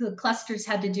 the clusters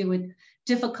had to do with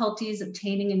difficulties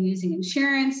obtaining and using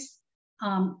insurance,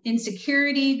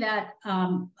 insecurity that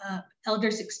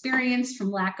elders experience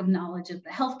from lack of knowledge of the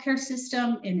healthcare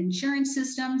system and insurance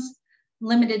systems,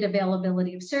 limited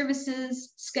availability of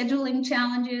services, scheduling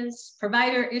challenges,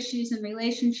 provider issues and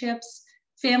relationships,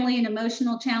 family and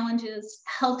emotional challenges,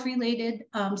 health-related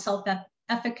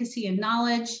self-efficacy and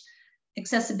knowledge,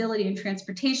 accessibility and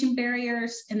transportation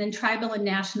barriers, and then tribal and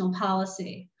national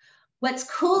policy. What's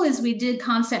cool is we did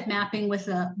concept mapping with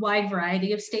a wide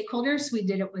variety of stakeholders. We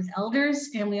did it with elders,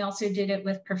 and we also did it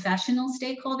with professional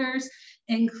stakeholders.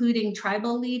 including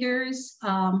tribal leaders,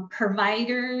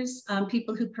 providers,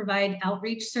 people who provide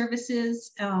outreach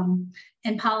services,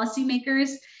 and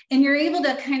policymakers. And you're able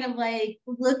to kind of like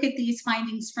look at these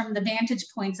findings from the vantage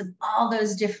points of all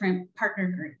those different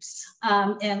partner groups,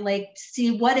 and like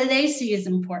see what do they see as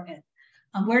important?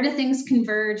 Where do things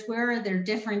converge? Where are there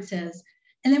differences?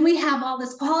 And then we have all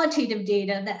this qualitative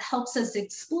data that helps us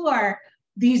explore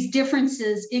these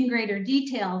differences in greater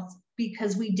details,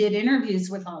 because we did interviews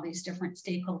with all these different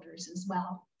stakeholders as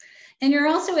well. And you're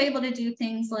also able to do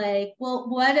things like, well,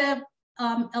 what do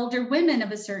elder women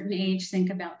of a certain age think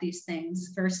about these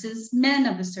things versus men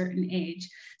of a certain age?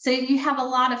 So you have a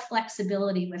lot of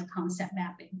flexibility with concept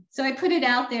mapping. So I put it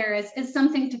out there as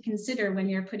something to consider when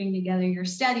you're putting together your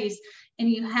studies and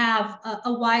you have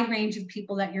a wide range of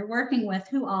people that you're working with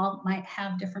who all might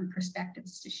have different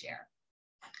perspectives to share.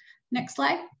 Next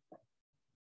slide.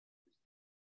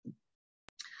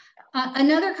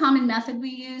 Another common method we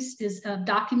use is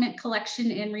document collection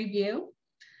and review.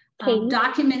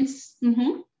 Documents.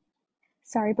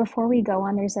 Sorry, before we go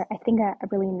on, there's I think a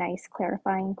really nice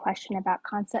clarifying question about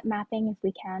concept mapping, if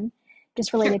we can,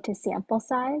 just related to sample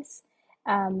size.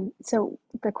 So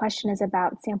the question is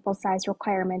about sample size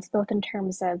requirements, both in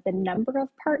terms of the number of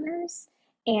partners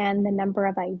and the number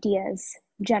of ideas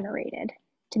generated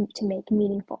to make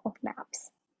meaningful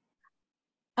maps.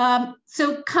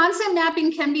 So concept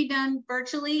mapping can be done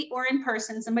virtually or in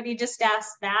person. Somebody just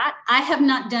asked that. I have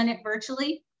not done it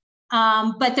virtually,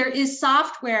 but there is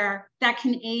software that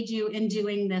can aid you in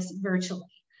doing this virtually.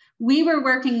 We were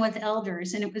working with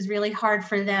elders and it was really hard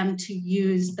for them to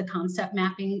use the concept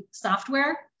mapping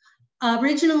software.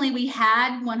 Originally, we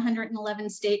had 111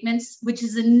 statements, which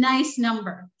is a nice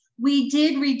number. We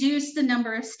did reduce the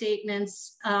number of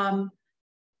statements,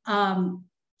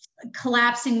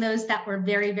 collapsing those that were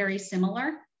very, very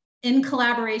similar in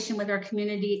collaboration with our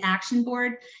community action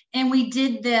board. And we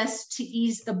did this to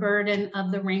ease the burden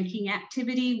of the ranking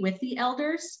activity with the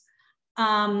elders.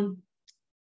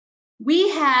 We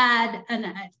had,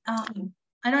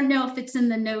 I don't know if it's in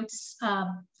the notes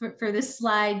for this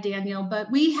slide, Daniel,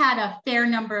 but we had a fair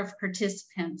number of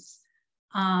participants.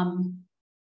 I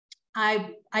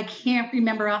can't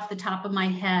remember off the top of my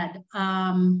head.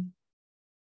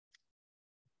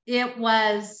 It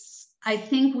was, I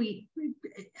think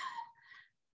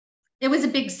it was a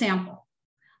big sample,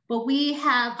 but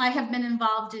I have been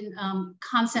involved in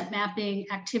concept mapping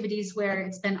activities where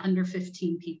it's been under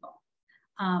 15 people.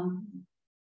 And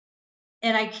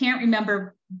I can't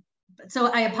remember,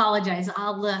 so I apologize.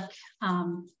 I'll look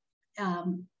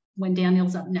when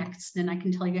Daniel's up next, then I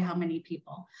can tell you how many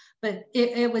people. But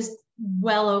it was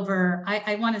well over,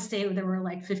 I want to say there were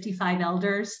like 55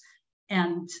 elders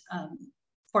and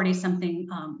 40-something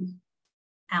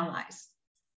allies.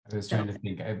 I was trying to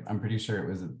think. I'm pretty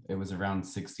sure it was around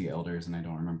 60 elders, and I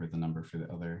don't remember the number for the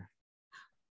other.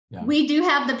 Yeah. We do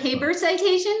have the paper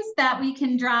citations that we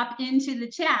can drop into the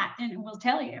chat, and we'll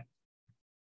tell you.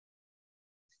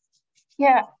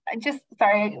 Yeah,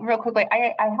 sorry, real quickly.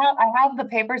 I have the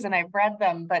papers and I've read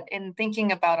them, but in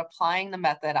thinking about applying the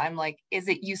method, I'm like, is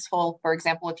it useful, for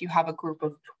example, if you have a group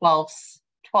of 12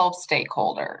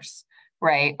 stakeholders,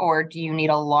 right? Or do you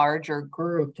need a larger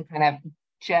group to kind of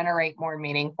generate more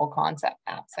meaningful concept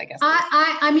maps, I guess?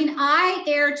 I mean, I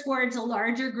err towards a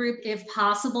larger group if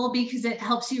possible, because it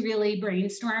helps you really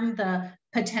brainstorm the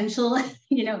potential,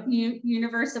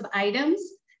 universe of items.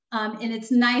 And it's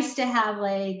nice to have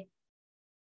like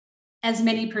as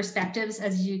many perspectives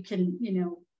as you can,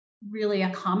 really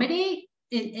accommodate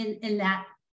in that,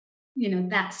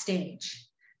 that stage.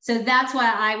 So that's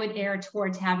why I would err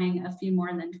towards having a few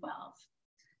more than 12.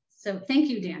 So thank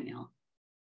you, Daniel.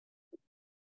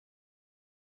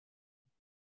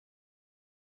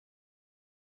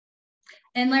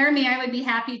 And Laramie, I would be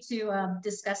happy to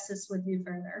discuss this with you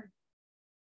further.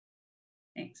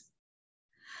 Thanks.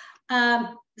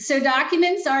 So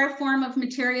documents are a form of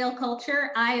material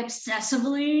culture. I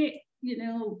obsessively,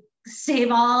 save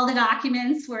all the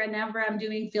documents whenever I'm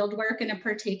doing field work in a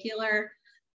particular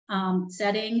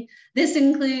setting. This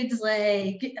includes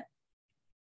like,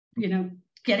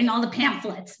 getting all the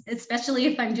pamphlets, especially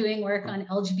if I'm doing work on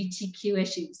LGBTQ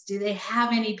issues. Do they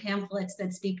have any pamphlets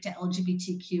that speak to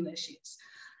LGBTQ issues?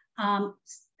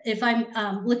 If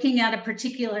I'm looking at a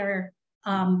particular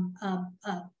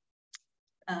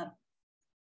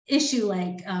issue,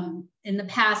 like in the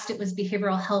past, it was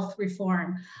behavioral health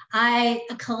reform. I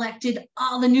collected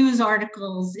all the news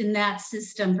articles in that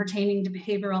system pertaining to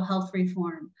behavioral health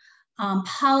reform,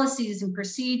 policies and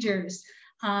procedures.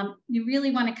 You really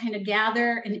want to kind of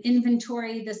gather and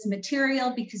inventory this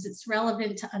material because it's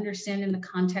relevant to understanding the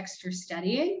context you're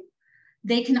studying.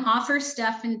 They can offer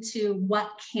stuff into what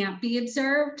can't be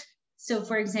observed. So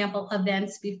for example,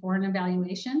 events before an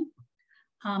evaluation.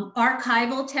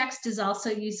 Archival text is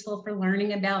also useful for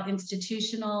learning about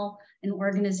institutional and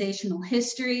organizational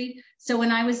history. So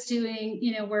when I was doing,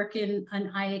 work in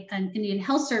an Indian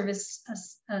Health Service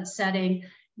setting,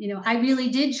 I really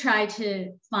did try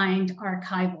to find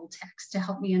archival text to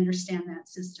help me understand that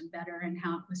system better and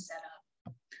how it was set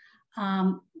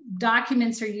up.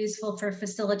 Documents are useful for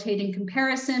facilitating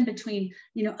comparison between,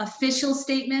 official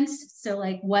statements. So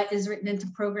like what is written into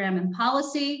program and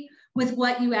policy with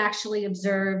what you actually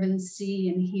observe and see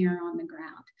and hear on the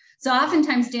ground. So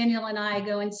oftentimes Daniel and I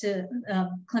go into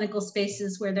clinical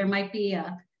spaces where there might be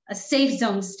a safe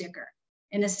zone sticker.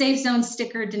 And a safe zone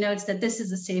sticker denotes that this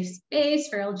is a safe space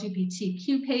for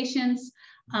LGBTQ patients.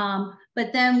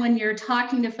 But then when you're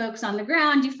talking to folks on the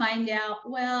ground, you find out,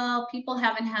 well, people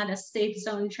haven't had a safe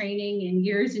zone training in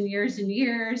years and years and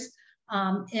years.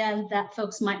 And that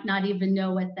folks might not even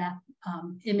know what that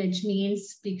image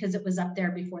means because it was up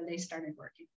there before they started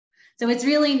working. So it's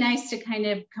really nice to kind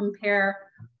of compare,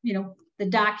 the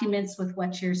documents with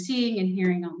what you're seeing and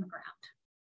hearing on the ground.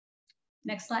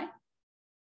 Next slide.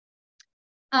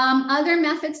 Other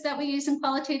methods that we use in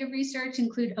qualitative research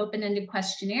include open-ended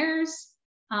questionnaires,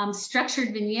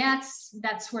 structured vignettes.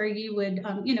 That's where you would,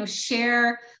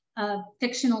 share a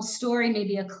fictional story,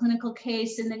 maybe a clinical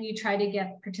case, and then you try to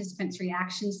get participants'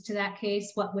 reactions to that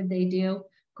case. What would they do?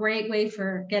 Great way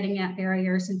for getting at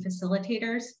barriers and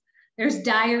facilitators. There's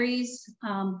diaries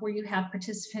where you have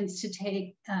participants to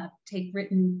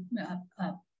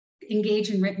engage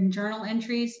in written journal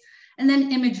entries. And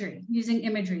then imagery, using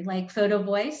imagery like photo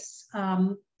voice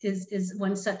is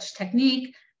one such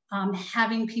technique.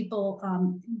 Having people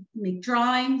make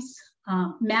drawings,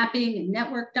 mapping and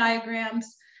network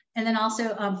diagrams, and then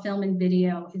also film and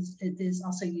video is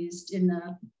also used in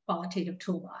the qualitative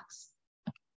toolbox.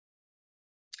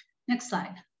 Next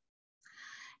slide.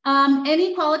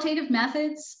 Any qualitative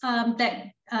methods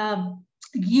that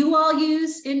you all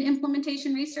use in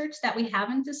implementation research that we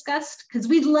haven't discussed? Because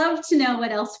we'd love to know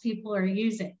what else people are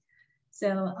using.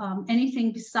 So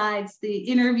anything besides the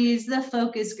interviews, the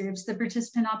focus groups, the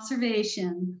participant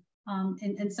observation,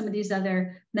 and some of these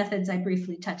other methods I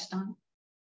briefly touched on.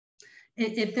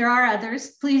 If there are others,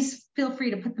 please feel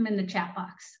free to put them in the chat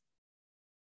box.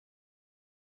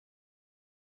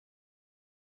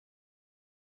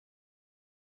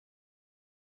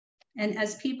 And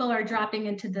as people are dropping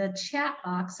into the chat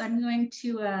box, I'm going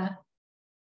to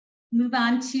move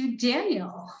on to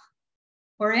Daniel.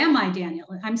 Or am I Daniel?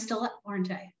 I'm still up, aren't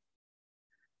I?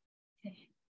 Okay.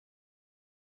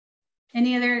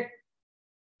 Any other?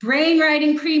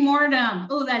 Brainwriting pre-mortem.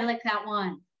 Oh, I like that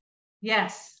one.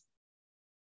 Yes.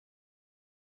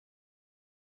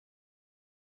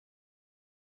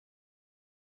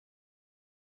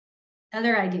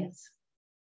 Other ideas?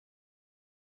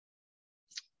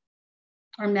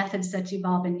 Or methods that you've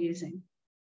all been using?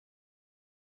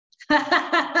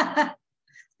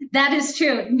 That is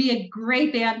true. It can be a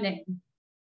great band name.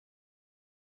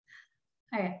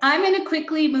 All right, I'm going to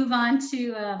quickly move on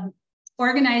to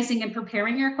organizing and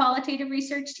preparing your qualitative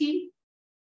research team.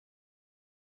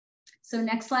 So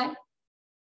next slide.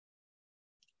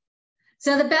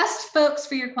 So the best folks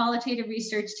for your qualitative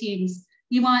research teams,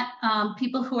 you want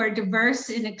people who are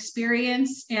diverse in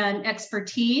experience and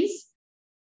expertise.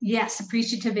 Yes,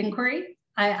 appreciative inquiry.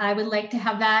 I would like to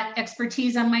have that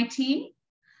expertise on my team.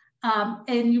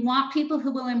 And you want people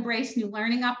who will embrace new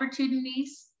learning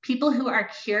opportunities, people who are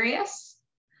curious,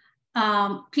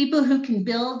 people who can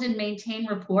build and maintain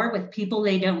rapport with people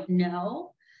they don't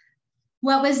know.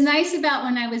 What was nice about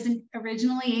when I was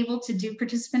originally able to do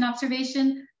participant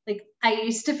observation, like I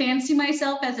used to fancy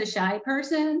myself as a shy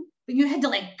person, but you had to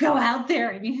like go out there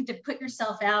and you had to put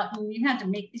yourself out and you had to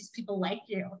make these people like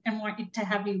you and want you to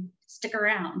have you stick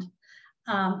around.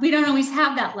 We don't always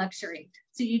have that luxury.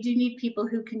 So you do need people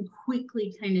who can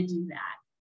quickly kind of do that,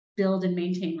 build and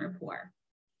maintain rapport.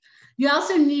 You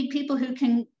also need people who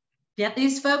can get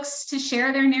these folks to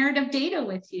share their narrative data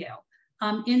with you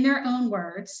in their own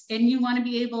words. And you want to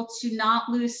be able to not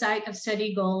lose sight of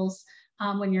study goals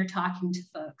when you're talking to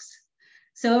folks.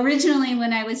 So originally,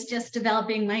 when I was just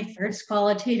developing my first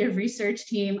qualitative research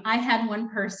team, I had one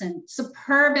person,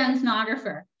 superb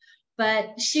ethnographer,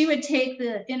 but she would take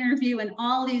the interview in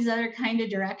all these other kind of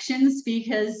directions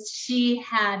because she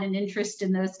had an interest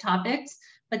in those topics,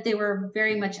 but they were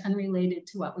very much unrelated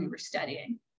to what we were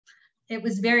studying. It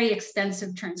was very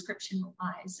expensive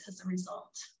transcription-wise as a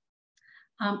result.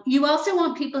 You also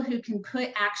want people who can put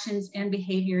actions and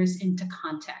behaviors into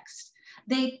context.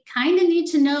 They kind of need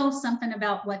to know something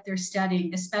about what they're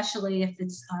studying, especially if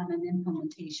it's on an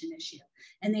implementation issue.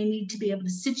 And they need to be able to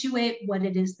situate what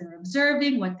it is they're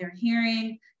observing, what they're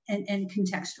hearing, and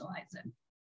contextualize it.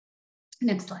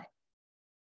 Next slide.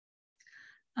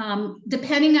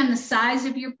 Depending on the size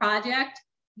of your project,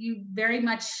 you very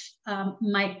much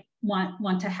might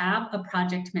want to have a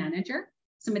project manager,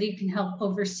 somebody who can help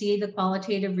oversee the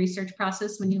qualitative research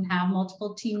process when you have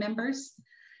multiple team members.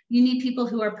 You need people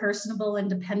who are personable and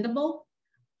dependable.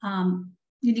 You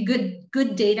need a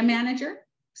good data manager,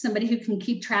 somebody who can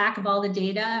keep track of all the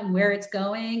data and where it's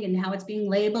going and how it's being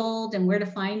labeled and where to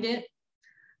find it.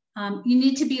 You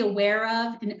need to be aware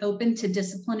of and open to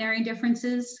disciplinary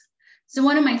differences. So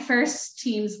one of my first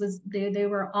teams was, they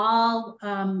were all,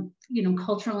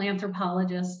 cultural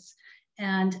anthropologists.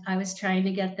 And I was trying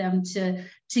to get them to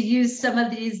use some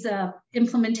of these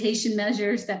implementation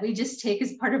measures that we just take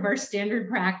as part of our standard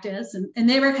practice. And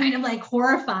they were kind of like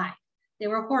horrified. They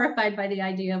were horrified by the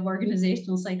idea of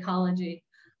organizational psychology.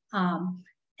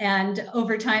 And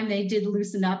over time, they did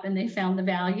loosen up and they found the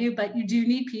value, but you do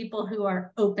need people who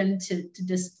are open to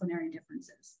disciplinary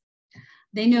differences.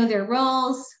 They know their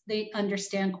roles, they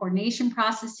understand coordination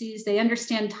processes, they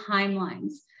understand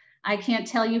timelines. I can't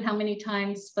tell you how many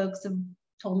times folks have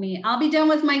told me, I'll be done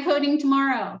with my coding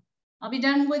tomorrow. I'll be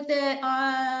done with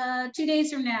it 2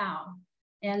 days from now.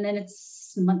 And then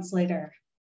it's months later.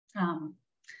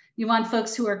 You want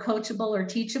folks who are coachable or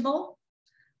teachable.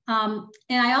 And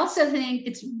I also think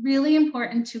it's really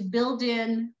important to build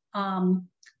in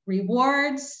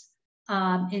rewards,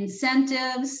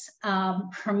 incentives,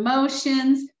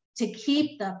 promotions to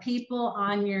keep the people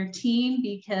on your team,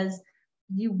 because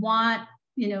you want,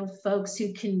 folks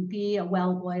who can be a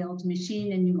well-oiled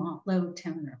machine, and you want low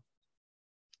turnover.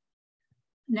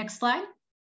 Next slide.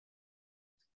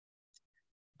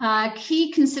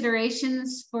 Key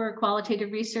considerations for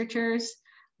qualitative researchers: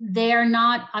 they are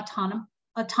not automatons.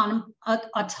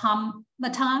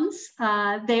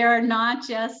 They are not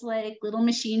just like little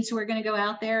machines who are going to go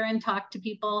out there and talk to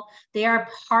people. They are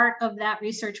part of that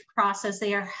research process.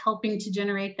 They are helping to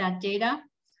generate that data.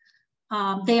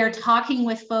 They are talking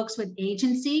with folks with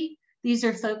agency. These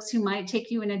are folks who might take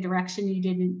you in a direction you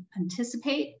didn't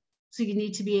anticipate. So you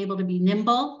need to be able to be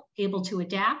nimble, able to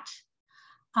adapt.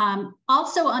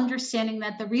 Also understanding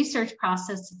that the research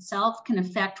process itself can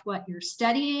affect what you're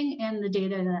studying and the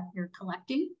data that you're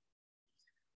collecting.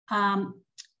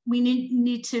 We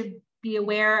need to be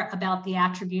aware about the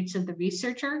attributes of the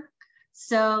researcher.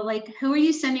 So like, who are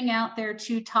you sending out there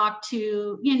to talk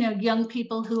to, young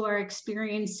people who are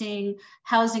experiencing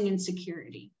housing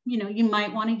insecurity? You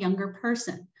might want a younger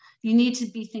person. You need to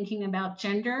be thinking about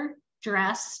gender,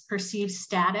 dress, perceived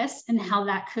status, and how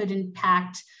that could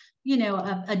impact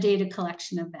a data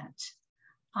collection event.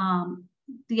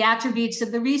 The attributes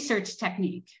of the research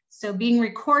technique. So being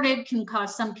recorded can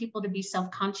cause some people to be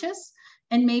self-conscious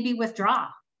and maybe withdraw.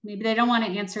 Maybe they don't want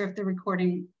to answer if the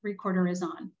recorder is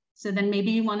on. So then maybe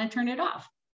you want to turn it off.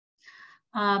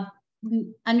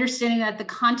 Understanding that the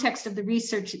context of the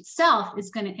research itself is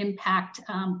going to impact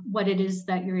what it is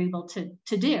that you're able to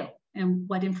do and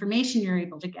what information you're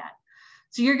able to get.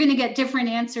 So you're going to get different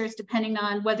answers depending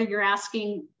on whether you're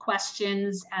asking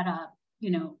questions at a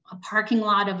parking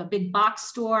lot of a big box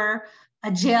store,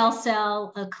 a jail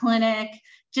cell, a clinic.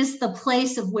 Just the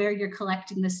place of where you're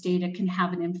collecting this data can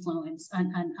have an influence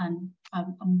on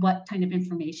what kind of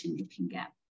information you can get.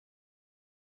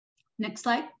 Next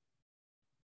slide.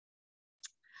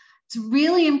 It's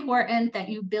really important that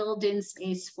you build in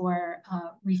space for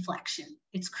reflection.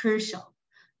 It's crucial.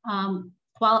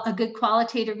 A good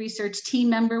qualitative research team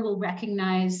member will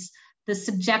recognize the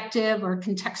subjective or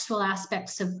contextual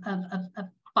aspects of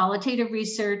qualitative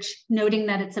research, noting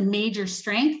that it's a major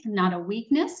strength, not a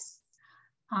weakness.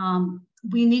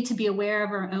 We need to be aware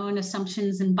of our own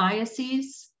assumptions and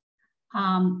biases.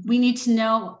 We need to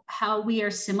know how we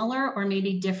are similar or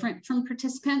maybe different from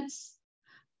participants.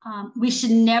 We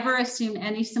should never assume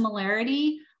any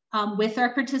similarity with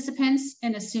our participants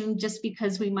and assume just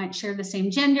because we might share the same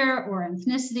gender or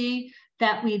ethnicity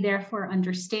that we therefore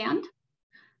understand.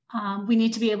 We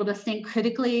need to be able to think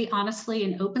critically, honestly,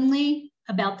 and openly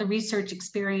about the research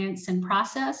experience and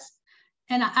process.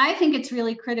 And I think it's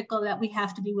really critical that we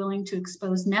have to be willing to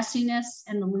expose messiness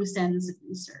and the loose ends of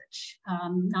research.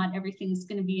 Not everything's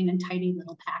going to be in a tidy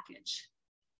little package.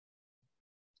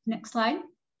 Next slide.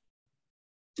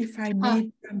 If I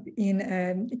may jump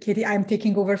in, Katie, I'm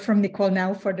taking over from Nicole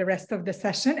now for the rest of the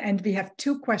session, and we have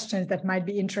two questions that might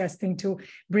be interesting to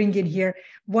bring in here.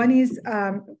 One is,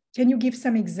 can you give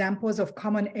some examples of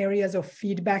common areas of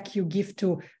feedback you give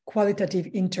to qualitative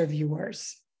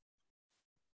interviewers?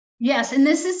 Yes, and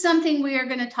this is something we are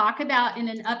going to talk about in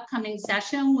an upcoming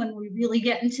session when we really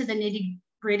get into the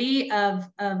nitty-gritty of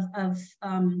how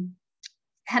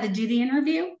to do the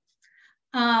interview.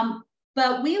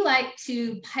 But we like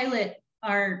to pilot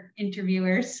our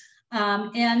interviewers.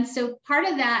 And so part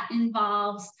of that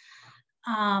involves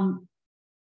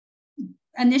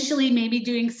initially maybe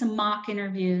doing some mock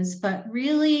interviews, but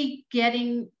really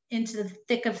getting into the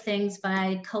thick of things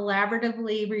by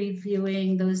collaboratively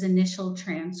reviewing those initial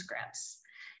transcripts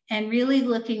and really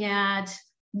looking at,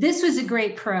 this was a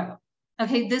great pro.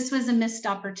 Okay, this was a missed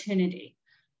opportunity.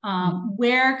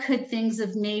 Where could things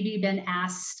have maybe been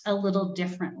asked a little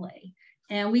differently?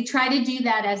 And we try to do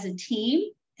that as a team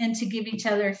and to give each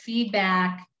other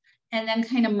feedback and then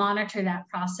kind of monitor that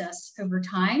process over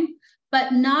time,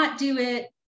 but not do it,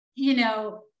 you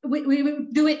know, we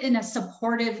would do it in a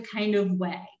supportive kind of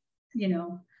way, you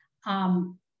know.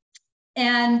 I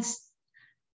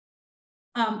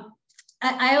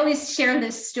always share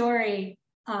this story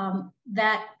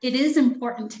that it is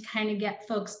important to kind of get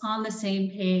folks on the same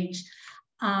page.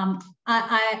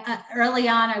 Early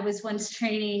on, I was once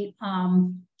training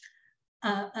an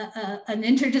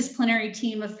interdisciplinary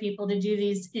team of people to do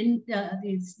these key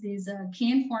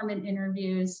informant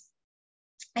interviews,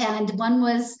 and one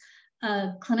was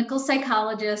a clinical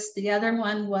psychologist, the other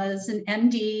one was an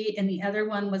MD, and the other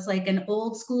one was like an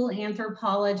old school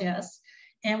anthropologist.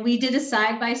 And we did a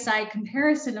side-by-side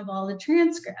comparison of all the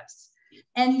transcripts.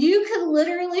 And you could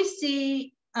literally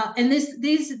see, and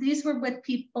these were with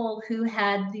people who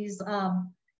had these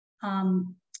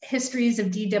histories of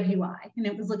DWI, and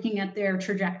it was looking at their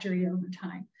trajectory over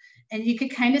time. And you could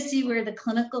kind of see where the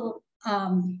clinical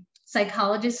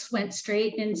psychologists went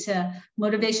straight into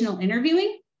motivational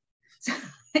interviewing.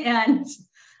 And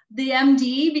the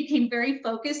MD became very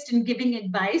focused in giving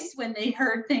advice when they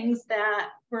heard things that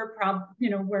were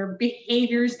were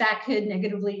behaviors that could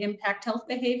negatively impact health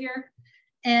behavior.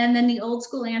 And then the old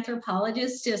school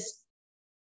anthropologist just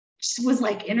was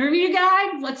like, interview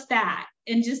guide, what's that?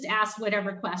 And just asked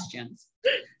whatever questions.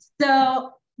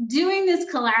 So doing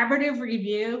this collaborative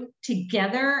review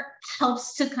together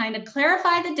helps to kind of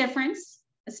clarify the difference,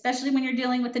 especially when you're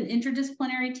dealing with an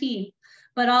interdisciplinary team,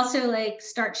 but also like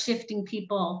start shifting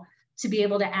people to be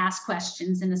able to ask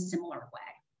questions in a similar way.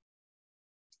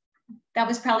 That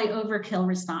was probably overkill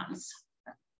response.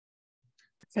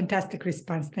 Fantastic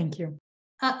response, thank you.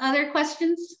 Other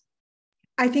questions?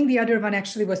 I think the other one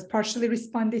actually was partially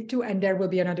responded to, and there will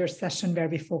be another session where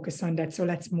we focus on that. So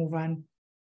let's move on.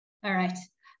 All right.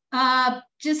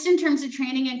 Just in terms of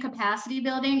training and capacity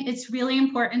building, it's really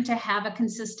important to have a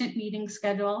consistent meeting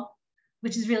schedule,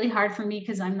 which is really hard for me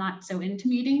because I'm not so into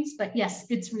meetings, but yes,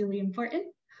 it's really important.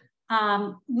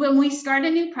 When we start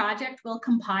a new project, we'll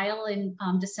compile and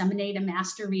disseminate a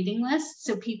master reading list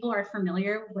so people are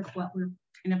familiar with what we're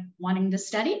kind of wanting to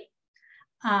study.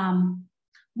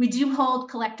 We do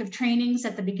hold collective trainings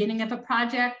at the beginning of a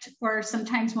project, or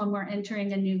sometimes when we're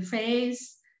entering a new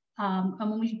phase. And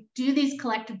when we do these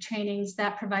collective trainings,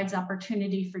 that provides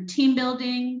opportunity for team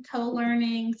building,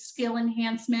 co-learning, skill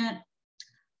enhancement.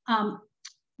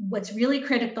 What's really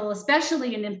critical,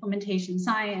 especially in implementation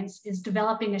science, is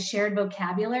developing a shared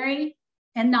vocabulary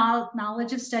and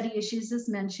knowledge of study issues as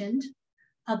mentioned,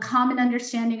 a common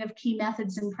understanding of key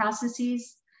methods and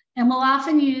processes. And we'll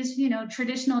often use,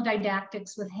 traditional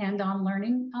didactics with hand-on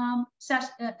learning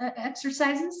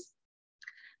exercises.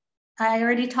 I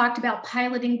already talked about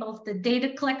piloting both the data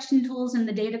collection tools and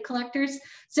the data collectors.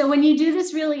 So when you do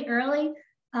this really early,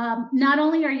 not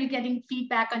only are you getting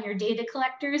feedback on your data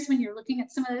collectors when you're looking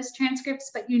at some of those transcripts,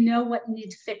 but you know what you need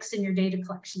to fix in your data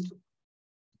collection tool.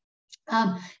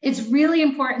 It's really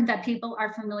important that people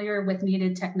are familiar with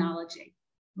needed technology,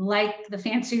 like the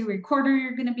fancy recorder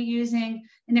you're going to be using,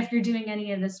 and if you're doing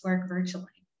any of this work virtually.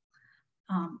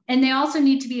 And they also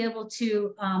need to be able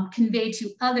to convey to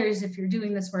others, if you're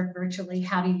doing this work virtually,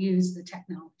 how to use the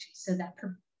technology so that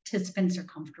participants are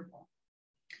comfortable.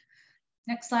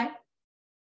 Next slide.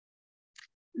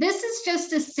 This is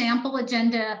just a sample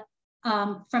agenda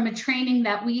from a training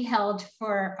that we held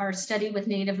for our study with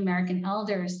Native American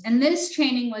elders. And this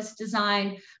training was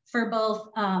designed for both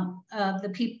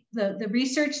the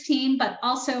research team, but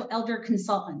also elder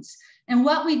consultants. And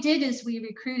what we did is we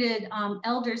recruited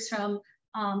elders from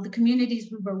the communities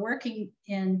we were working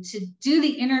in to do the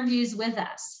interviews with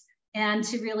us and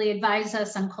to really advise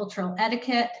us on cultural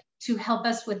etiquette, to help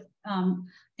us with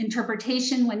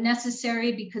interpretation when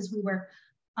necessary, because we were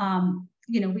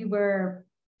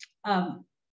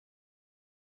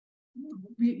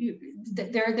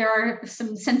there are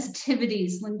some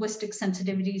sensitivities, linguistic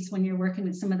sensitivities, when you're working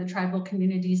with some of the tribal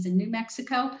communities in New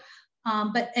Mexico.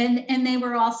 And they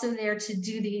were also there to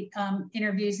do the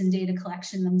interviews and data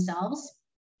collection themselves.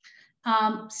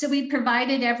 So we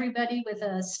provided everybody with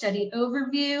a study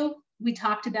overview. We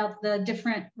talked about the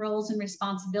different roles and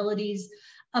responsibilities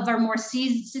of our more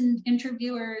seasoned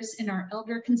interviewers and our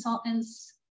elder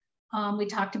consultants. We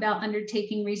talked about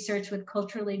undertaking research with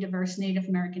culturally diverse Native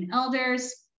American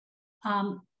elders.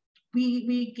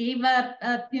 We gave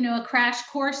a crash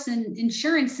course in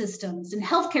insurance systems and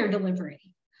healthcare delivery.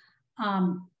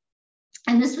 And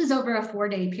this was over a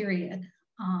 4-day period.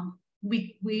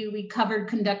 We covered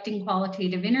conducting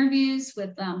qualitative interviews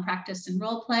with practice and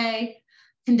role play,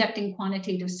 conducting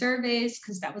quantitative surveys,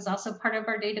 because that was also part of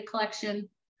our data collection,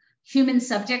 human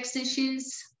subjects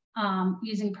issues,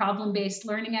 using problem-based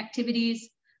learning activities,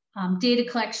 data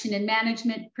collection and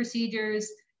management procedures,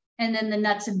 and then the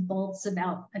nuts and bolts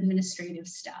about administrative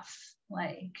stuff,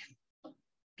 like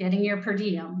getting your per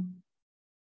diem.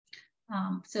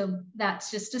 So that's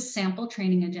just a sample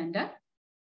training agenda.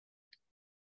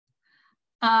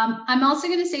 I'm also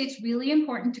going to say it's really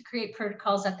important to create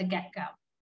protocols at the get-go.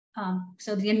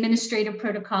 So the administrative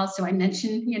protocols, so I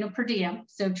mentioned, per diem,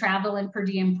 so travel and per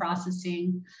diem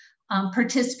processing,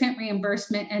 participant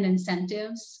reimbursement and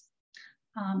incentives,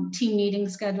 team meeting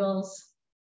schedules,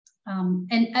 and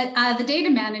the data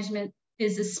management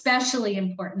is especially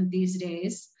important these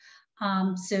days.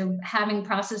 So having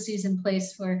processes in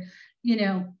place for,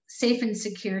 safe and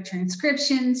secure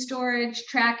transcription, storage,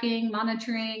 tracking,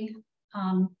 monitoring,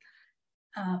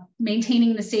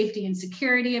 maintaining the safety and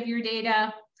security of your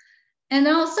data. And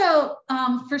also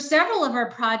for several of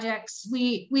our projects,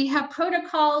 we have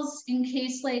protocols in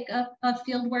case like a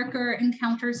field worker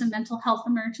encounters a mental health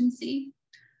emergency.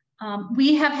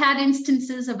 We have had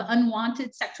instances of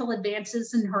unwanted sexual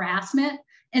advances and harassment,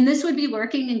 and this would be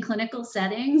working in clinical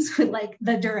settings with like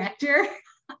the director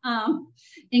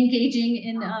engaging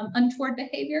in untoward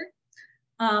behavior.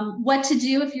 What to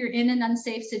do if you're in an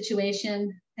unsafe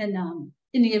situation and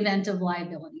in the event of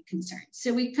liability concerns.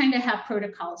 So we kind of have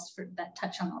protocols that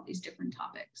touch on all these different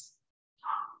topics.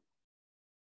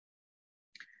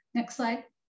 Next slide.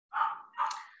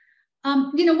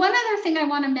 One other thing I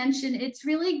want to mention, it's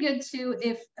really good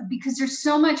to, because there's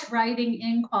so much writing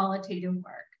in qualitative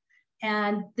work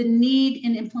and the need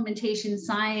in implementation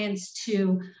science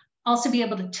to also be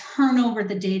able to turn over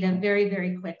the data very,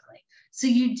 very quickly. So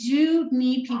you do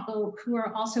need people who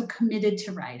are also committed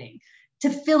to writing, to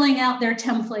filling out their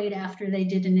template after they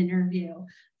did an interview,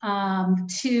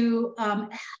 to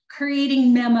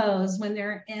creating memos when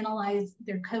they're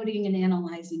coding and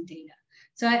analyzing data.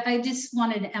 So I just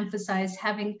wanted to emphasize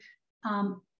having,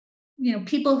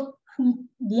 people who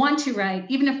want to write,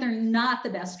 even if they're not the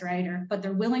best writer, but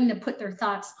they're willing to put their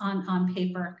thoughts on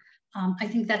paper. I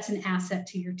think that's an asset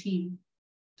to your team.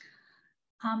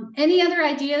 Any other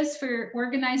ideas for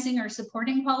organizing or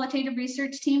supporting qualitative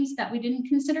research teams that we didn't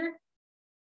consider?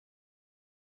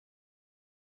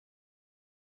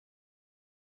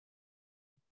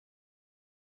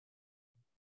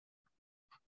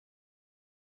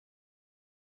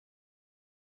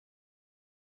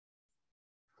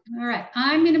 All right,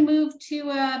 I'm going to move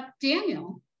to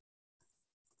Daniel.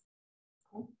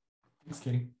 Thanks,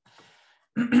 Katie.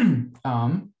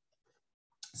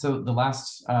 So the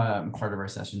last part of our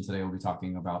session today, we'll be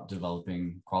talking about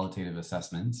developing qualitative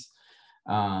assessments.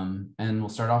 And we'll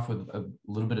start off with a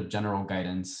little bit of general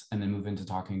guidance and then move into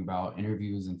talking about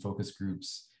interviews and focus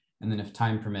groups. And then if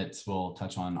time permits, we'll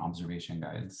touch on observation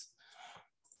guides.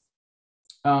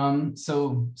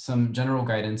 So some general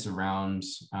guidance around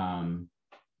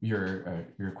your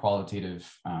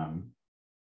qualitative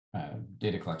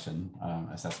data collection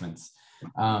assessments.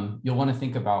 You'll want to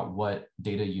think about what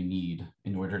data you need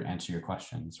in order to answer your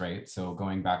questions, right? So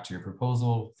going back to your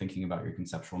proposal, thinking about your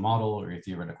conceptual model or your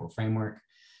theoretical framework,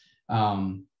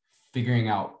 figuring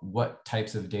out what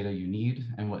types of data you need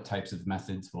and what types of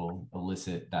methods will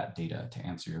elicit that data to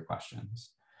answer your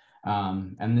questions.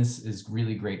 And this is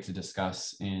really great to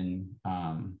discuss within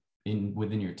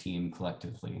your team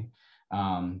collectively.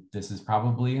 This is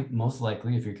probably most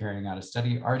likely, if you're carrying out a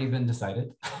study, already been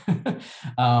decided.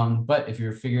 But if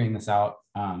you're figuring this out,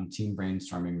 team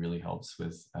brainstorming really helps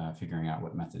with figuring out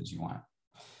what methods you want.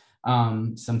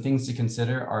 Some things to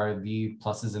consider are the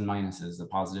pluses and minuses, the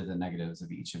positives and negatives of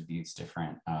each of these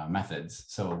different methods.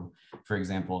 So for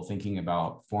example, thinking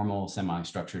about formal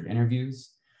semi-structured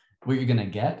interviews, what you're gonna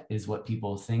get is what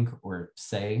people think or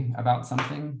say about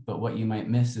something, but what you might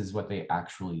miss is what they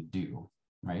actually do,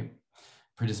 right?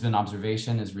 Participant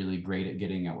observation is really great at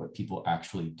getting at what people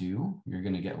actually do. You're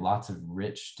going to get lots of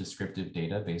rich descriptive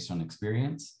data based on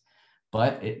experience,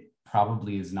 but it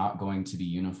probably is not going to be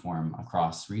uniform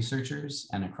across researchers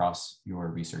and across your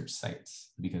research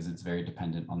sites, because it's very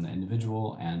dependent on the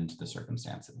individual and the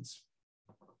circumstances.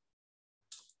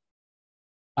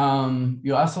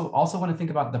 You also want to think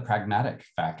about the pragmatic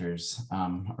factors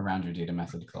around your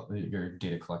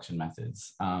data collection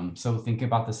methods. So think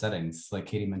about the settings, like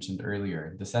Katie mentioned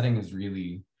earlier. The setting is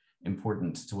really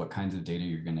important to what kinds of data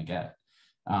you're going to get.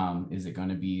 Is it going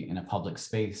to be in a public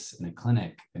space, in a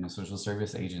clinic, in a social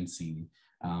service agency,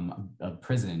 a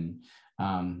prison?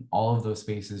 All of those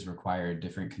spaces require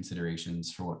different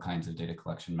considerations for what kinds of data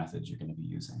collection methods you're going to be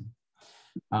using.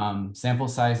 Sample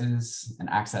sizes and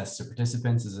access to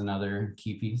participants is another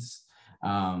key piece.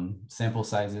 Sample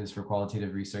sizes for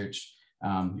qualitative research,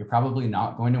 you're probably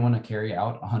not going to want to carry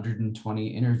out 120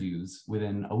 interviews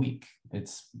within a week.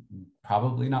 It's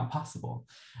probably not possible.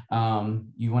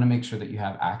 You want to make sure that you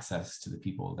have access to the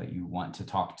people that you want to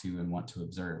talk to and want to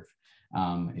observe.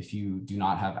 If you do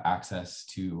not have access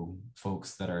to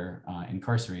folks that are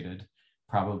incarcerated,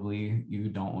 probably you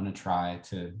don't want to try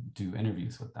to do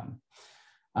interviews with them.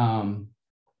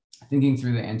 Thinking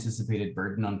through the anticipated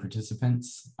burden on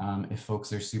participants, if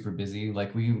folks are super busy,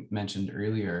 like we mentioned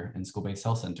earlier in school-based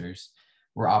health centers,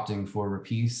 we're opting for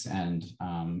repeats and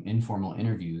informal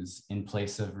interviews in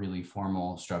place of really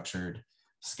formal, structured,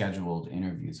 scheduled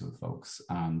interviews with folks,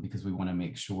 because we want to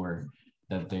make sure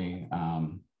that they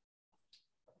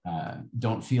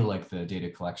don't feel like the data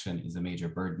collection is a major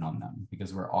burden on them,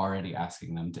 because we're already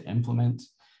asking them to implement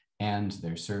and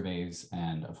their surveys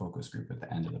and a focus group at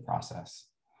the end of the process.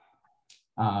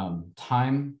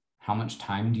 Time, how much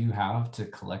time do you have to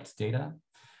collect data?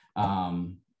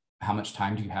 How much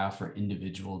time do you have for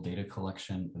individual data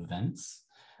collection events?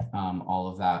 All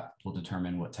of that will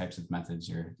determine what types of methods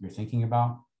you're thinking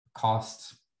about.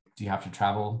 Cost, do you have to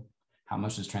travel? How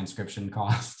much does transcription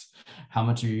cost? How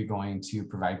much are you going to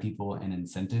provide people in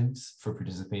incentives for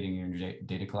participating in your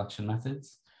data collection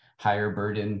methods? Higher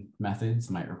burden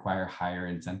methods might require higher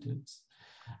incentives.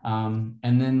 And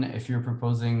then if you're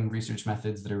proposing research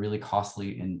methods that are really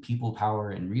costly in people power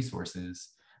and resources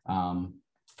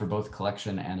for both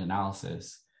collection and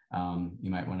analysis,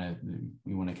 you might want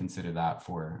to consider that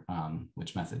for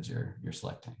which methods you're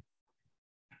selecting.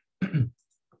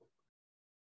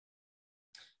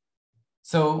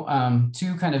 So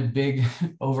two kind of big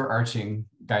overarching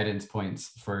guidance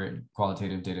points for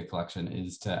qualitative data collection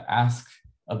is to ask,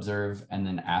 observe, and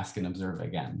then ask and observe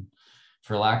again.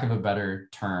 For lack of a better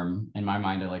term, in my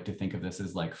mind, I like to think of this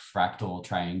as like fractal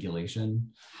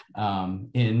triangulation.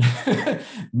 In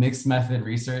mixed method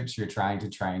research, you're trying to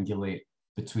triangulate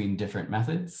between different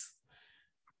methods.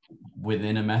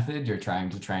 Within a method, you're trying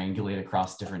to triangulate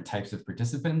across different types of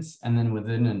participants. And then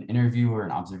within an interview or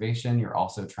an observation, you're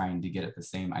also trying to get at the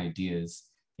same ideas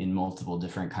in multiple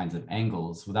different kinds of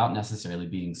angles without necessarily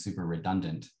being super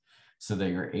redundant, so that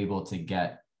you're able to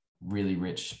get really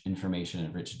rich information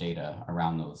and rich data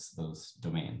around those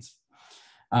domains.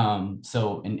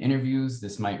 So in interviews,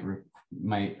 this might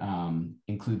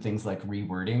include things like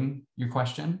rewording your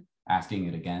question, asking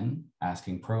it again,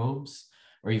 asking probes,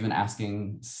 or even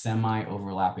asking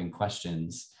semi-overlapping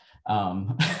questions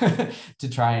to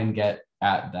try and get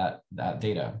at that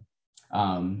data.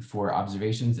 For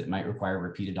observations, it might require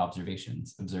repeated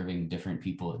observations, observing different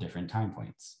people at different time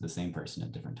points, the same person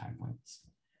at different time points.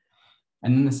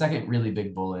 And then the second really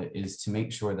big bullet is to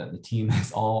make sure that the team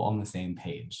is all on the same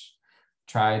page.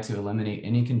 Try to eliminate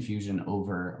any confusion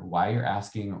over why you're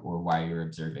asking or why you're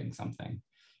observing something.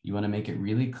 You want to make it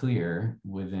really clear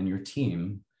within your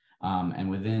team and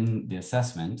within the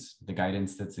assessment, the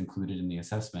guidance that's included in the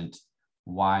assessment,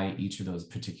 why each of those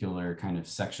particular kind of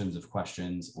sections of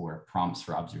questions or prompts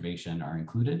for observation are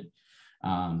included.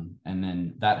 And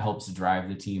then that helps drive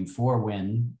the team for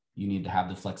when you need to have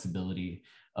the flexibility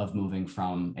of moving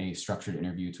from a structured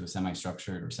interview to a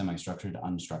semi-structured or semi-structured to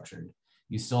unstructured.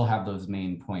 You still have those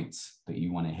main points that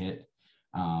you want to hit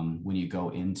when you go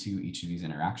into each of these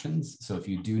interactions. So if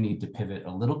you do need to pivot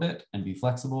a little bit and be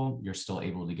flexible, you're still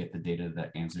able to get the data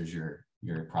that answers your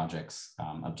project's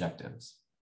objectives.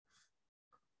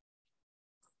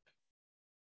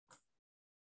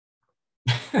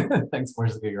 Thanks,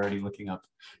 Forza, you're already looking up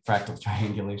fractal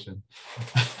triangulation.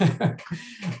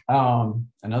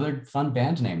 Another fun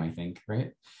band name, I think,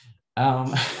 right?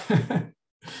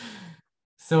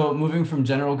 So moving from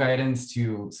general guidance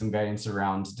to some guidance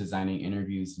around designing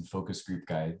interviews and focus group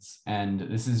guides. And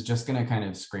this is just going to kind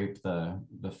of scrape the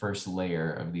first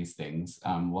layer of these things.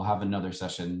 We'll have another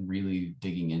session really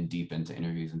digging in deep into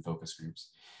interviews and focus groups.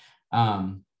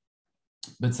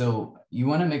 But so you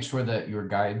want to make sure that your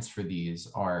guides for these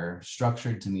are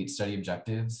structured to meet study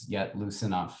objectives, yet loose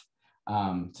enough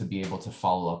to be able to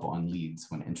follow up on leads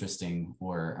when interesting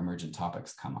or emergent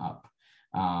topics come up.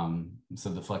 So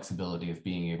the flexibility of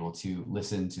being able to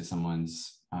listen to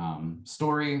someone's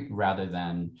story rather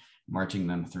than marching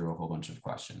them through a whole bunch of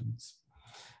questions.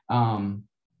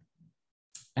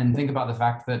 And think about the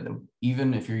fact that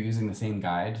even if you're using the same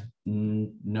guide,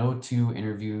 no two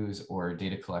interviews or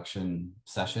data collection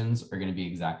sessions are going to be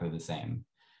exactly the same.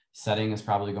 Setting is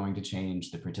probably going to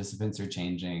change. The participants are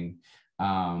changing.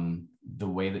 The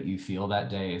way that you feel that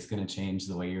day is going to change.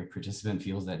 The way your participant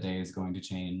feels that day is going to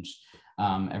change.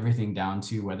 Everything down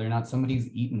to whether or not somebody's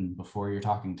eaten before you're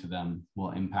talking to them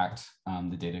will impact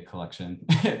the data collection,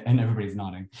 and everybody's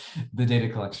nodding, the data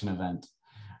collection event.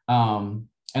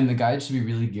 And the guide should be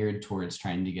really geared towards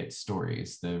trying to get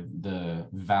stories. The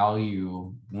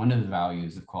value, one of the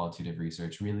values of qualitative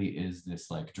research really is this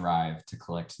like drive to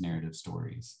collect narrative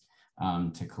stories,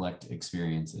 to collect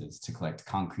experiences, to collect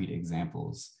concrete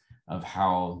examples of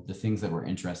how the things that we're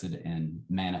interested in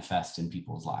manifest in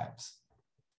people's lives.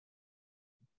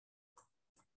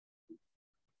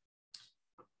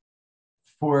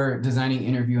 For designing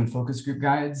interview and focus group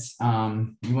guides,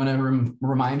 you want to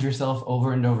remind yourself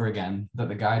over and over again that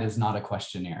the guide is not a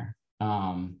questionnaire.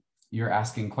 You're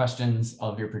asking questions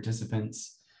of your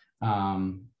participants.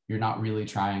 You're not really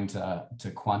trying to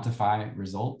quantify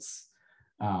results.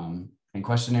 And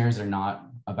questionnaires are not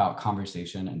about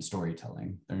conversation and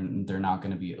storytelling. They're not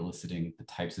going to be eliciting the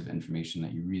types of information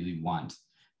that you really want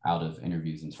out of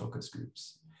interviews and focus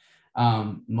groups.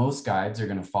 Most guides are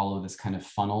going to follow this kind of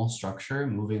funnel structure,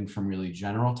 moving from really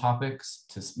general topics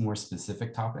to more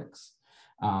specific topics.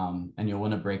 And you'll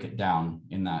want to break it down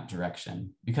in that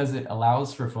direction because it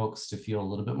allows for folks to feel a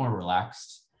little bit more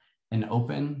relaxed and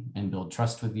open and build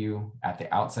trust with you at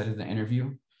the outset of the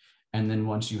interview. And then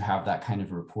once you have that kind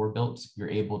of rapport built, you're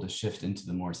able to shift into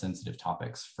the more sensitive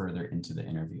topics further into the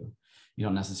interview. You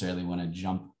don't necessarily want to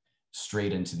jump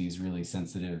straight into these really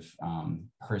sensitive,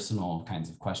 personal kinds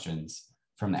of questions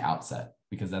from the outset,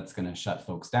 because that's going to shut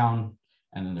folks down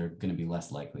and then they're going to be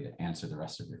less likely to answer the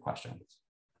rest of your questions.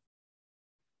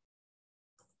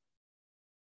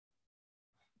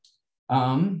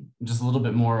 Just a little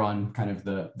bit more on kind of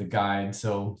the guide.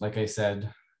 So like I said,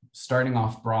 starting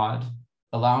off broad,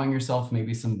 allowing yourself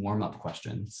maybe some warm-up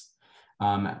questions.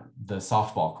 The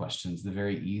softball questions, the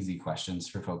very easy questions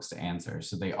for folks to answer.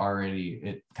 So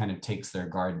it kind of takes their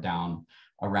guard down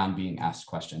around being asked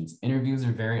questions. Interviews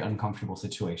are very uncomfortable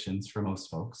situations for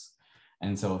most folks.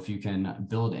 And so if you can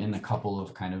build in a couple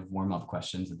of kind of warm-up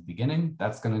questions at the beginning,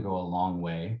 that's going to go a long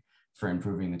way for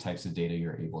improving the types of data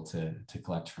you're able to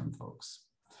collect from folks.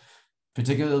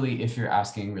 Particularly if you're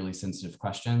asking really sensitive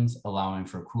questions, allowing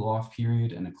for a cool-off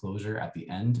period and a closure at the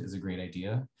end is a great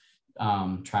idea.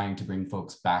 Trying to bring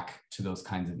folks back to those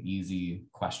kinds of easy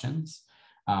questions.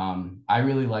 I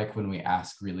really like when we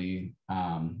ask really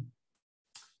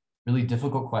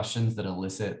difficult questions that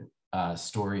elicit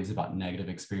stories about negative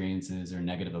experiences or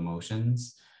negative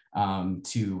emotions,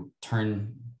 to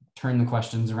turn the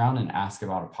questions around and ask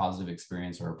about a positive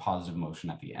experience or a positive emotion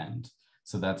at the end.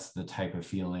 So that's the type of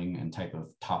feeling and type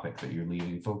of topic that you're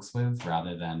leaving folks with,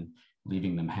 rather than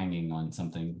leaving them hanging on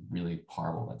something really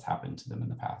horrible that's happened to them in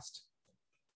the past.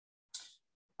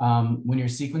 When you're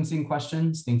sequencing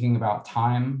questions, thinking about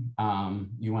time,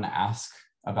 you want to ask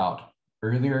about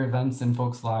earlier events in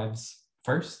folks' lives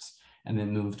first, and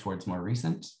then move towards more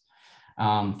recent.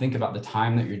 Think about the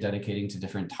time that you're dedicating to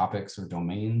different topics or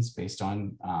domains based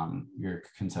on your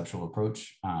conceptual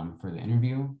approach for the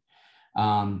interview.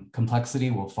 Complexity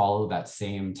will follow that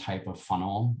same type of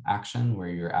funnel action where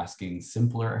you're asking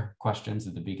simpler questions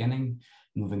at the beginning,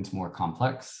 moving to more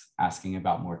complex, asking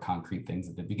about more concrete things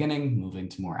at the beginning, moving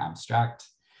to more abstract,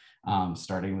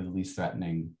 starting with least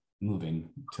threatening, moving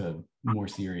to more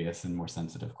serious and more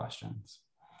sensitive questions.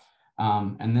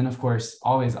 And then of course,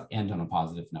 always end on a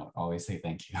positive note, always say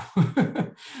thank you.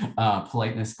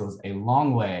 Politeness goes a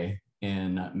long way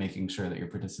in making sure that your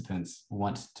participants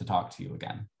want to talk to you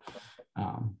again.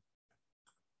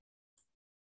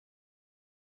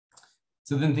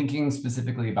 So then thinking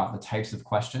specifically about the types of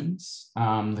questions,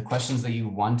 the questions that you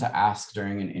want to ask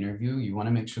during an interview, you want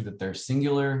to make sure that they're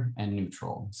singular and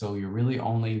neutral. So you're really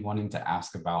only wanting to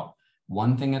ask about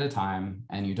one thing at a time,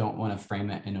 and you don't want to frame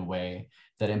it in a way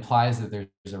that implies that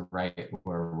there's a right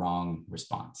or a wrong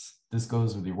response. This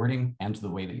goes with your wording and the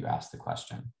way that you ask the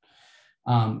question.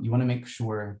 You want to make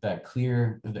sure that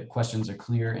questions are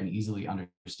clear and easily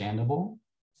understandable.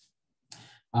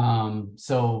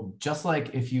 So just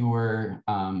like if you were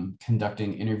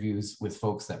conducting interviews with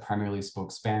folks that primarily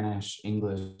spoke Spanish,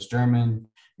 English, German,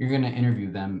 you're going to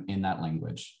interview them in that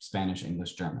language, Spanish,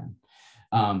 English, German.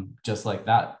 Just like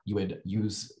that, you would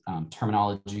use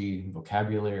terminology,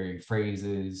 vocabulary,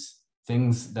 phrases,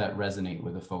 things that resonate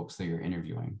with the folks that you're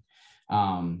interviewing.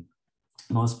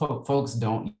 Most folks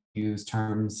don't use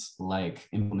terms like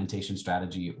implementation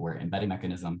strategy or embedding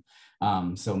mechanism.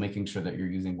 So making sure that you're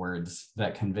using words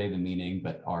that convey the meaning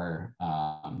but are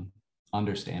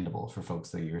understandable for folks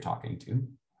that you're talking to.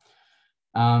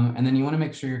 And then you want to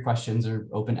make sure your questions are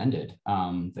open-ended,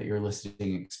 that you're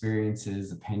listing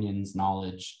experiences, opinions,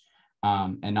 knowledge,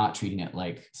 and not treating it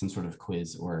like some sort of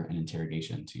quiz or an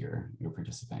interrogation to your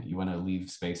participant. You want to leave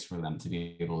space for them to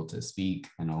be able to speak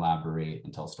and elaborate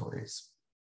and tell stories.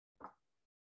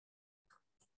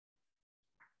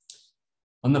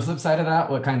 On the flip side of that,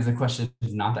 what kinds of questions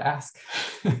not to ask,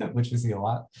 which we see a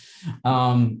lot.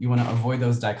 You want to avoid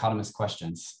those dichotomous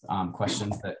questions,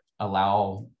 questions that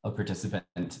allow a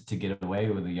participant to get away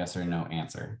with a yes or no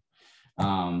answer.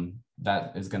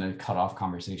 That is going to cut off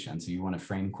conversation. So you want to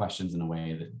frame questions in a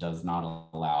way that does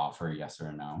not allow for a yes or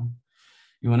a no.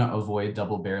 You want to avoid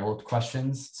double-barreled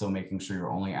questions. So making sure you're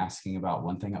only asking about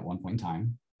one thing at one point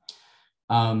in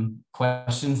time.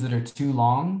 Questions that are too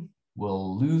long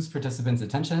will lose participants'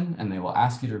 attention and they will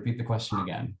ask you to repeat the question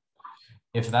again.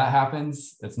 If that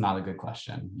happens, it's not a good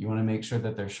question. You want to make sure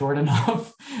that they're short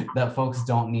enough that folks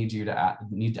don't need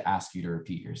to ask you to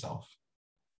repeat yourself.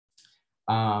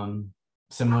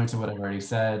 Similar to what I've already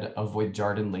said, avoid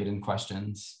jargon-laden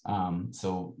questions.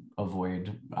 So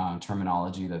avoid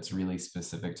terminology that's really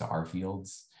specific to our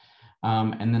fields.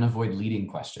 And then avoid leading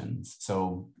questions.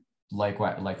 So like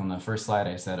on the first slide,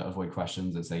 I said avoid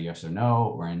questions that say yes or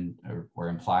no, or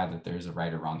imply that there's a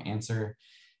right or wrong answer.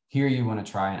 Here you want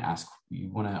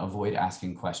to avoid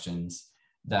asking questions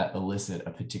that elicit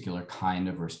a particular kind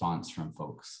of response from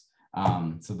folks.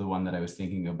 So the one that I was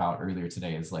thinking about earlier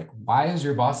today is like, why is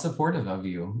your boss supportive of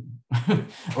you?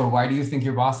 Or why do you think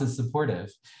your boss is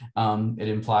supportive? It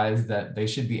implies that they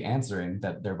should be answering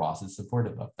that their boss is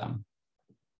supportive of them.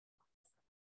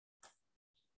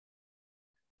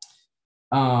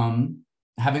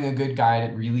 Having a good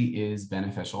guide really is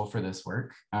beneficial for this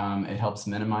work. It helps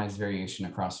minimize variation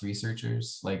across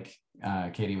researchers. Like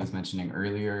Katie was mentioning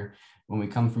earlier, when we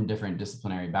come from different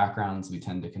disciplinary backgrounds, we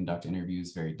tend to conduct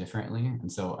interviews very differently. And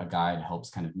so a guide helps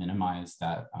kind of minimize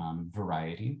that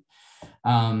variety.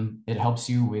 It helps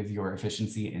you with your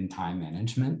efficiency in time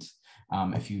management.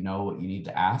 If you know what you need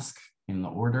to ask in the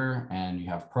order and you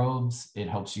have probes, it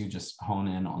helps you just hone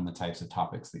in on the types of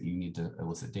topics that you need to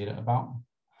elicit data about.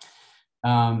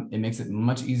 It makes it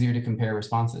much easier to compare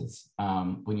responses.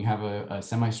 When you have a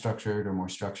semi-structured or more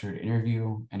structured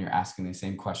interview and you're asking the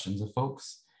same questions of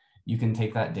folks, you can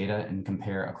take that data and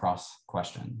compare across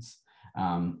questions.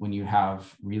 When you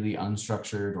have really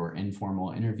unstructured or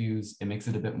informal interviews, it makes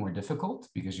it a bit more difficult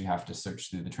because you have to search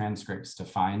through the transcripts to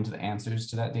find the answers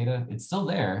to that data. It's still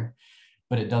there,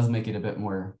 but it does make it a bit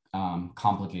more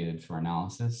complicated for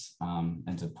analysis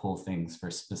and to pull things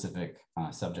for specific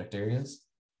subject areas.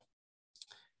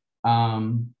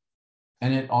 And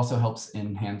it also helps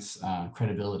enhance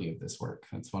credibility of this work.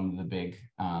 That's one of the big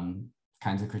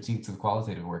kinds of critiques of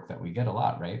qualitative work that we get a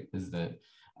lot, right? Is that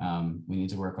we need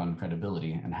to work on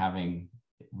credibility, and having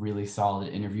really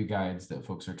solid interview guides that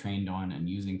folks are trained on and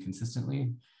using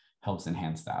consistently helps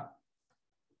enhance that.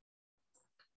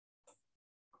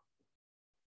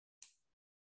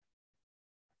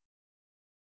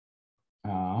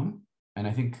 And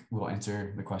I think we'll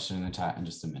answer the question in the chat in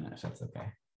just a minute, if that's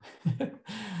okay.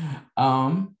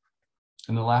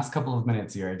 In the last couple of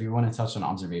minutes here, I do want to touch on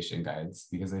observation guides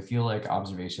because I feel like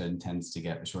observation tends to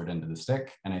get the short end of the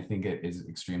stick, and I think it is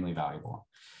extremely valuable.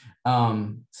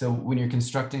 So when you're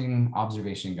constructing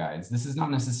observation guides, this is not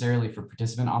necessarily for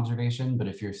participant observation, but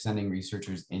if you're sending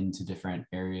researchers into different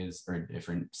areas or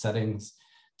different settings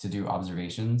to do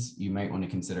observations, you might want to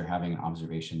consider having an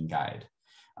observation guide.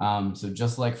 So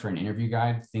just like for an interview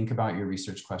guide, think about your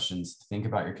research questions, think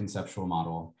about your conceptual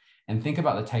model, and think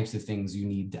about the types of things you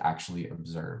need to actually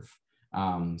observe.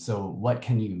 So what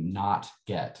can you not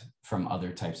get from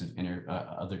other types of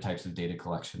data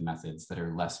collection methods that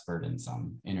are less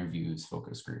burdensome, interviews,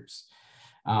 focus groups?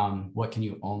 What can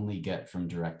you only get from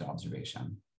direct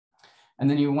observation? And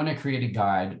then you want to create a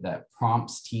guide that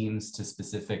prompts teams to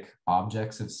specific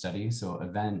objects of study, so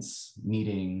events,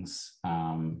 meetings,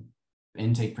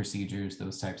 intake procedures,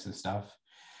 those types of stuff.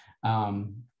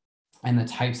 And the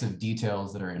types of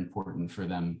details that are important for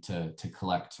them to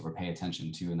collect or pay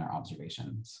attention to in their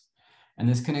observations. And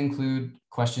this can include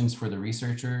questions for the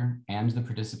researcher and the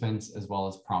participants, as well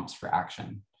as prompts for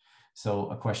action.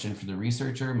 So a question for the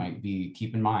researcher might be,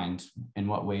 keep in mind, in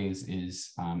what ways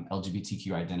is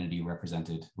LGBTQ identity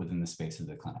represented within the space of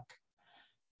the clinic?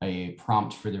 a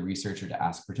prompt for the researcher to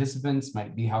ask participants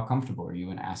might be, how comfortable are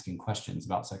you in asking questions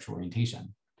about sexual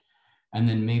orientation? And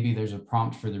then maybe there's a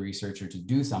prompt for the researcher to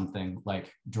do something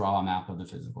like draw a map of the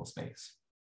physical space.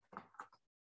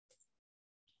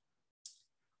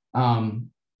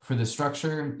 For the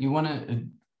structure, you want to,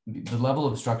 the level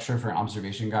of structure for an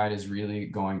observation guide is really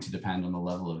going to depend on the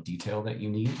level of detail that you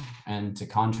need. And to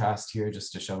contrast here,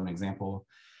 just to show an example,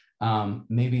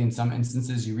 maybe in some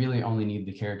instances, you really only need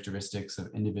the characteristics of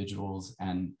individuals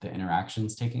and the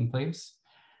interactions taking place.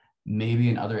 Maybe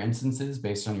in other instances,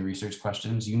 based on your research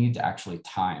questions, you need to actually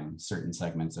time certain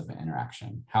segments of the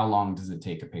interaction. How long does it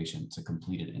take a patient to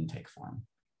complete an intake form?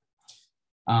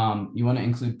 You want to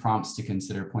include prompts to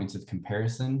consider points of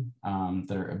comparison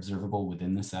that are observable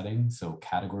within the setting, so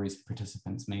categories of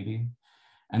participants maybe,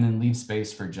 and then leave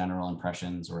space for general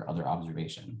impressions or other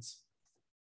observations.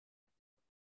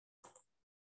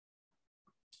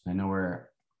 I know we're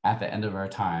at the end of our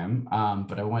time,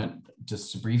 but I want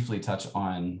just to briefly touch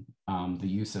on the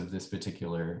use of this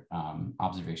particular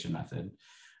observation method,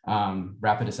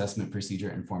 rapid assessment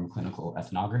procedure informed clinical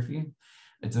ethnography.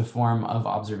 It's a form of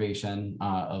observation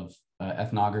of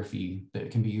ethnography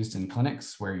that can be used in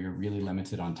clinics where you're really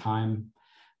limited on time.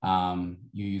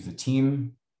 You use a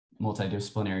team,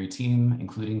 multidisciplinary team,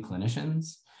 including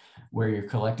clinicians, where you're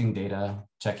collecting data,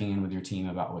 checking in with your team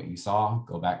about what you saw,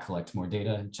 go back, collect more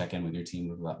data, check in with your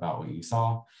team about what you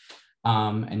saw.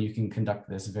 And you can conduct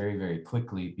this very, very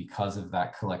quickly because of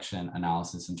that collection,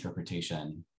 analysis,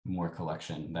 interpretation, more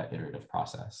collection, that iterative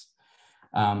process.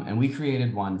 And we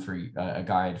created one for a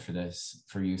guide for this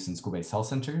for use in school-based health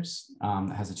centers.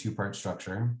 It has a two-part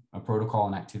structure, a protocol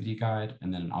and activity guide,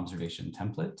 and then an observation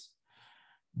template.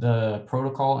 The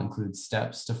protocol includes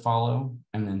steps to follow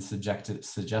and then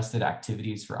suggested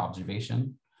activities for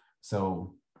observation.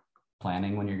 So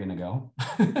planning when you're going to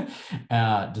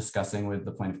go, discussing with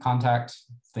the point of contact,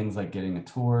 things like getting a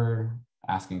tour,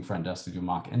 asking front desk to do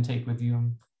mock intake with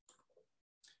you.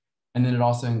 And then it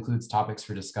also includes topics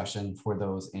for discussion for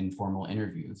those informal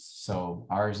interviews. So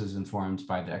ours is informed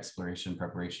by the exploration,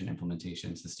 preparation,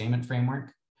 implementation, sustainment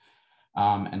framework.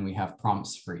 And we have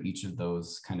prompts for each of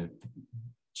those kind of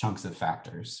chunks of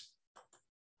factors.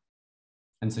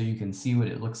 And so you can see what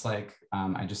it looks like.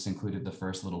 I just included the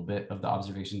first little bit of the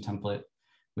observation template.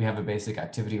 We have a basic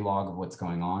activity log of what's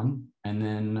going on, and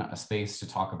then a space to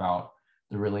talk about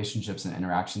the relationships and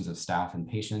interactions of staff and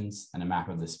patients, and a map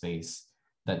of the space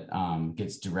that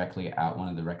gets directly at one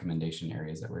of the recommendation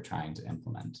areas that we're trying to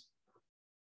implement.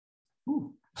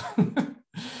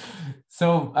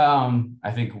 So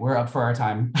I think we're up for our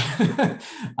time.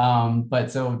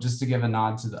 But so just to give a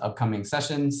nod to the upcoming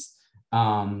sessions,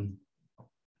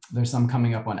 there's some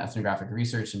coming up on ethnographic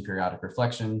research and periodic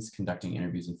reflections, conducting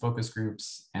interviews and focus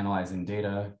groups, analyzing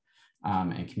data,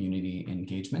 and community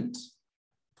engagement.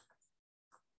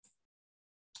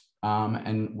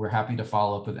 And we're happy to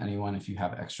follow up with anyone if you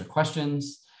have extra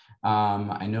questions.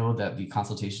 I know that the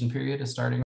consultation period is starting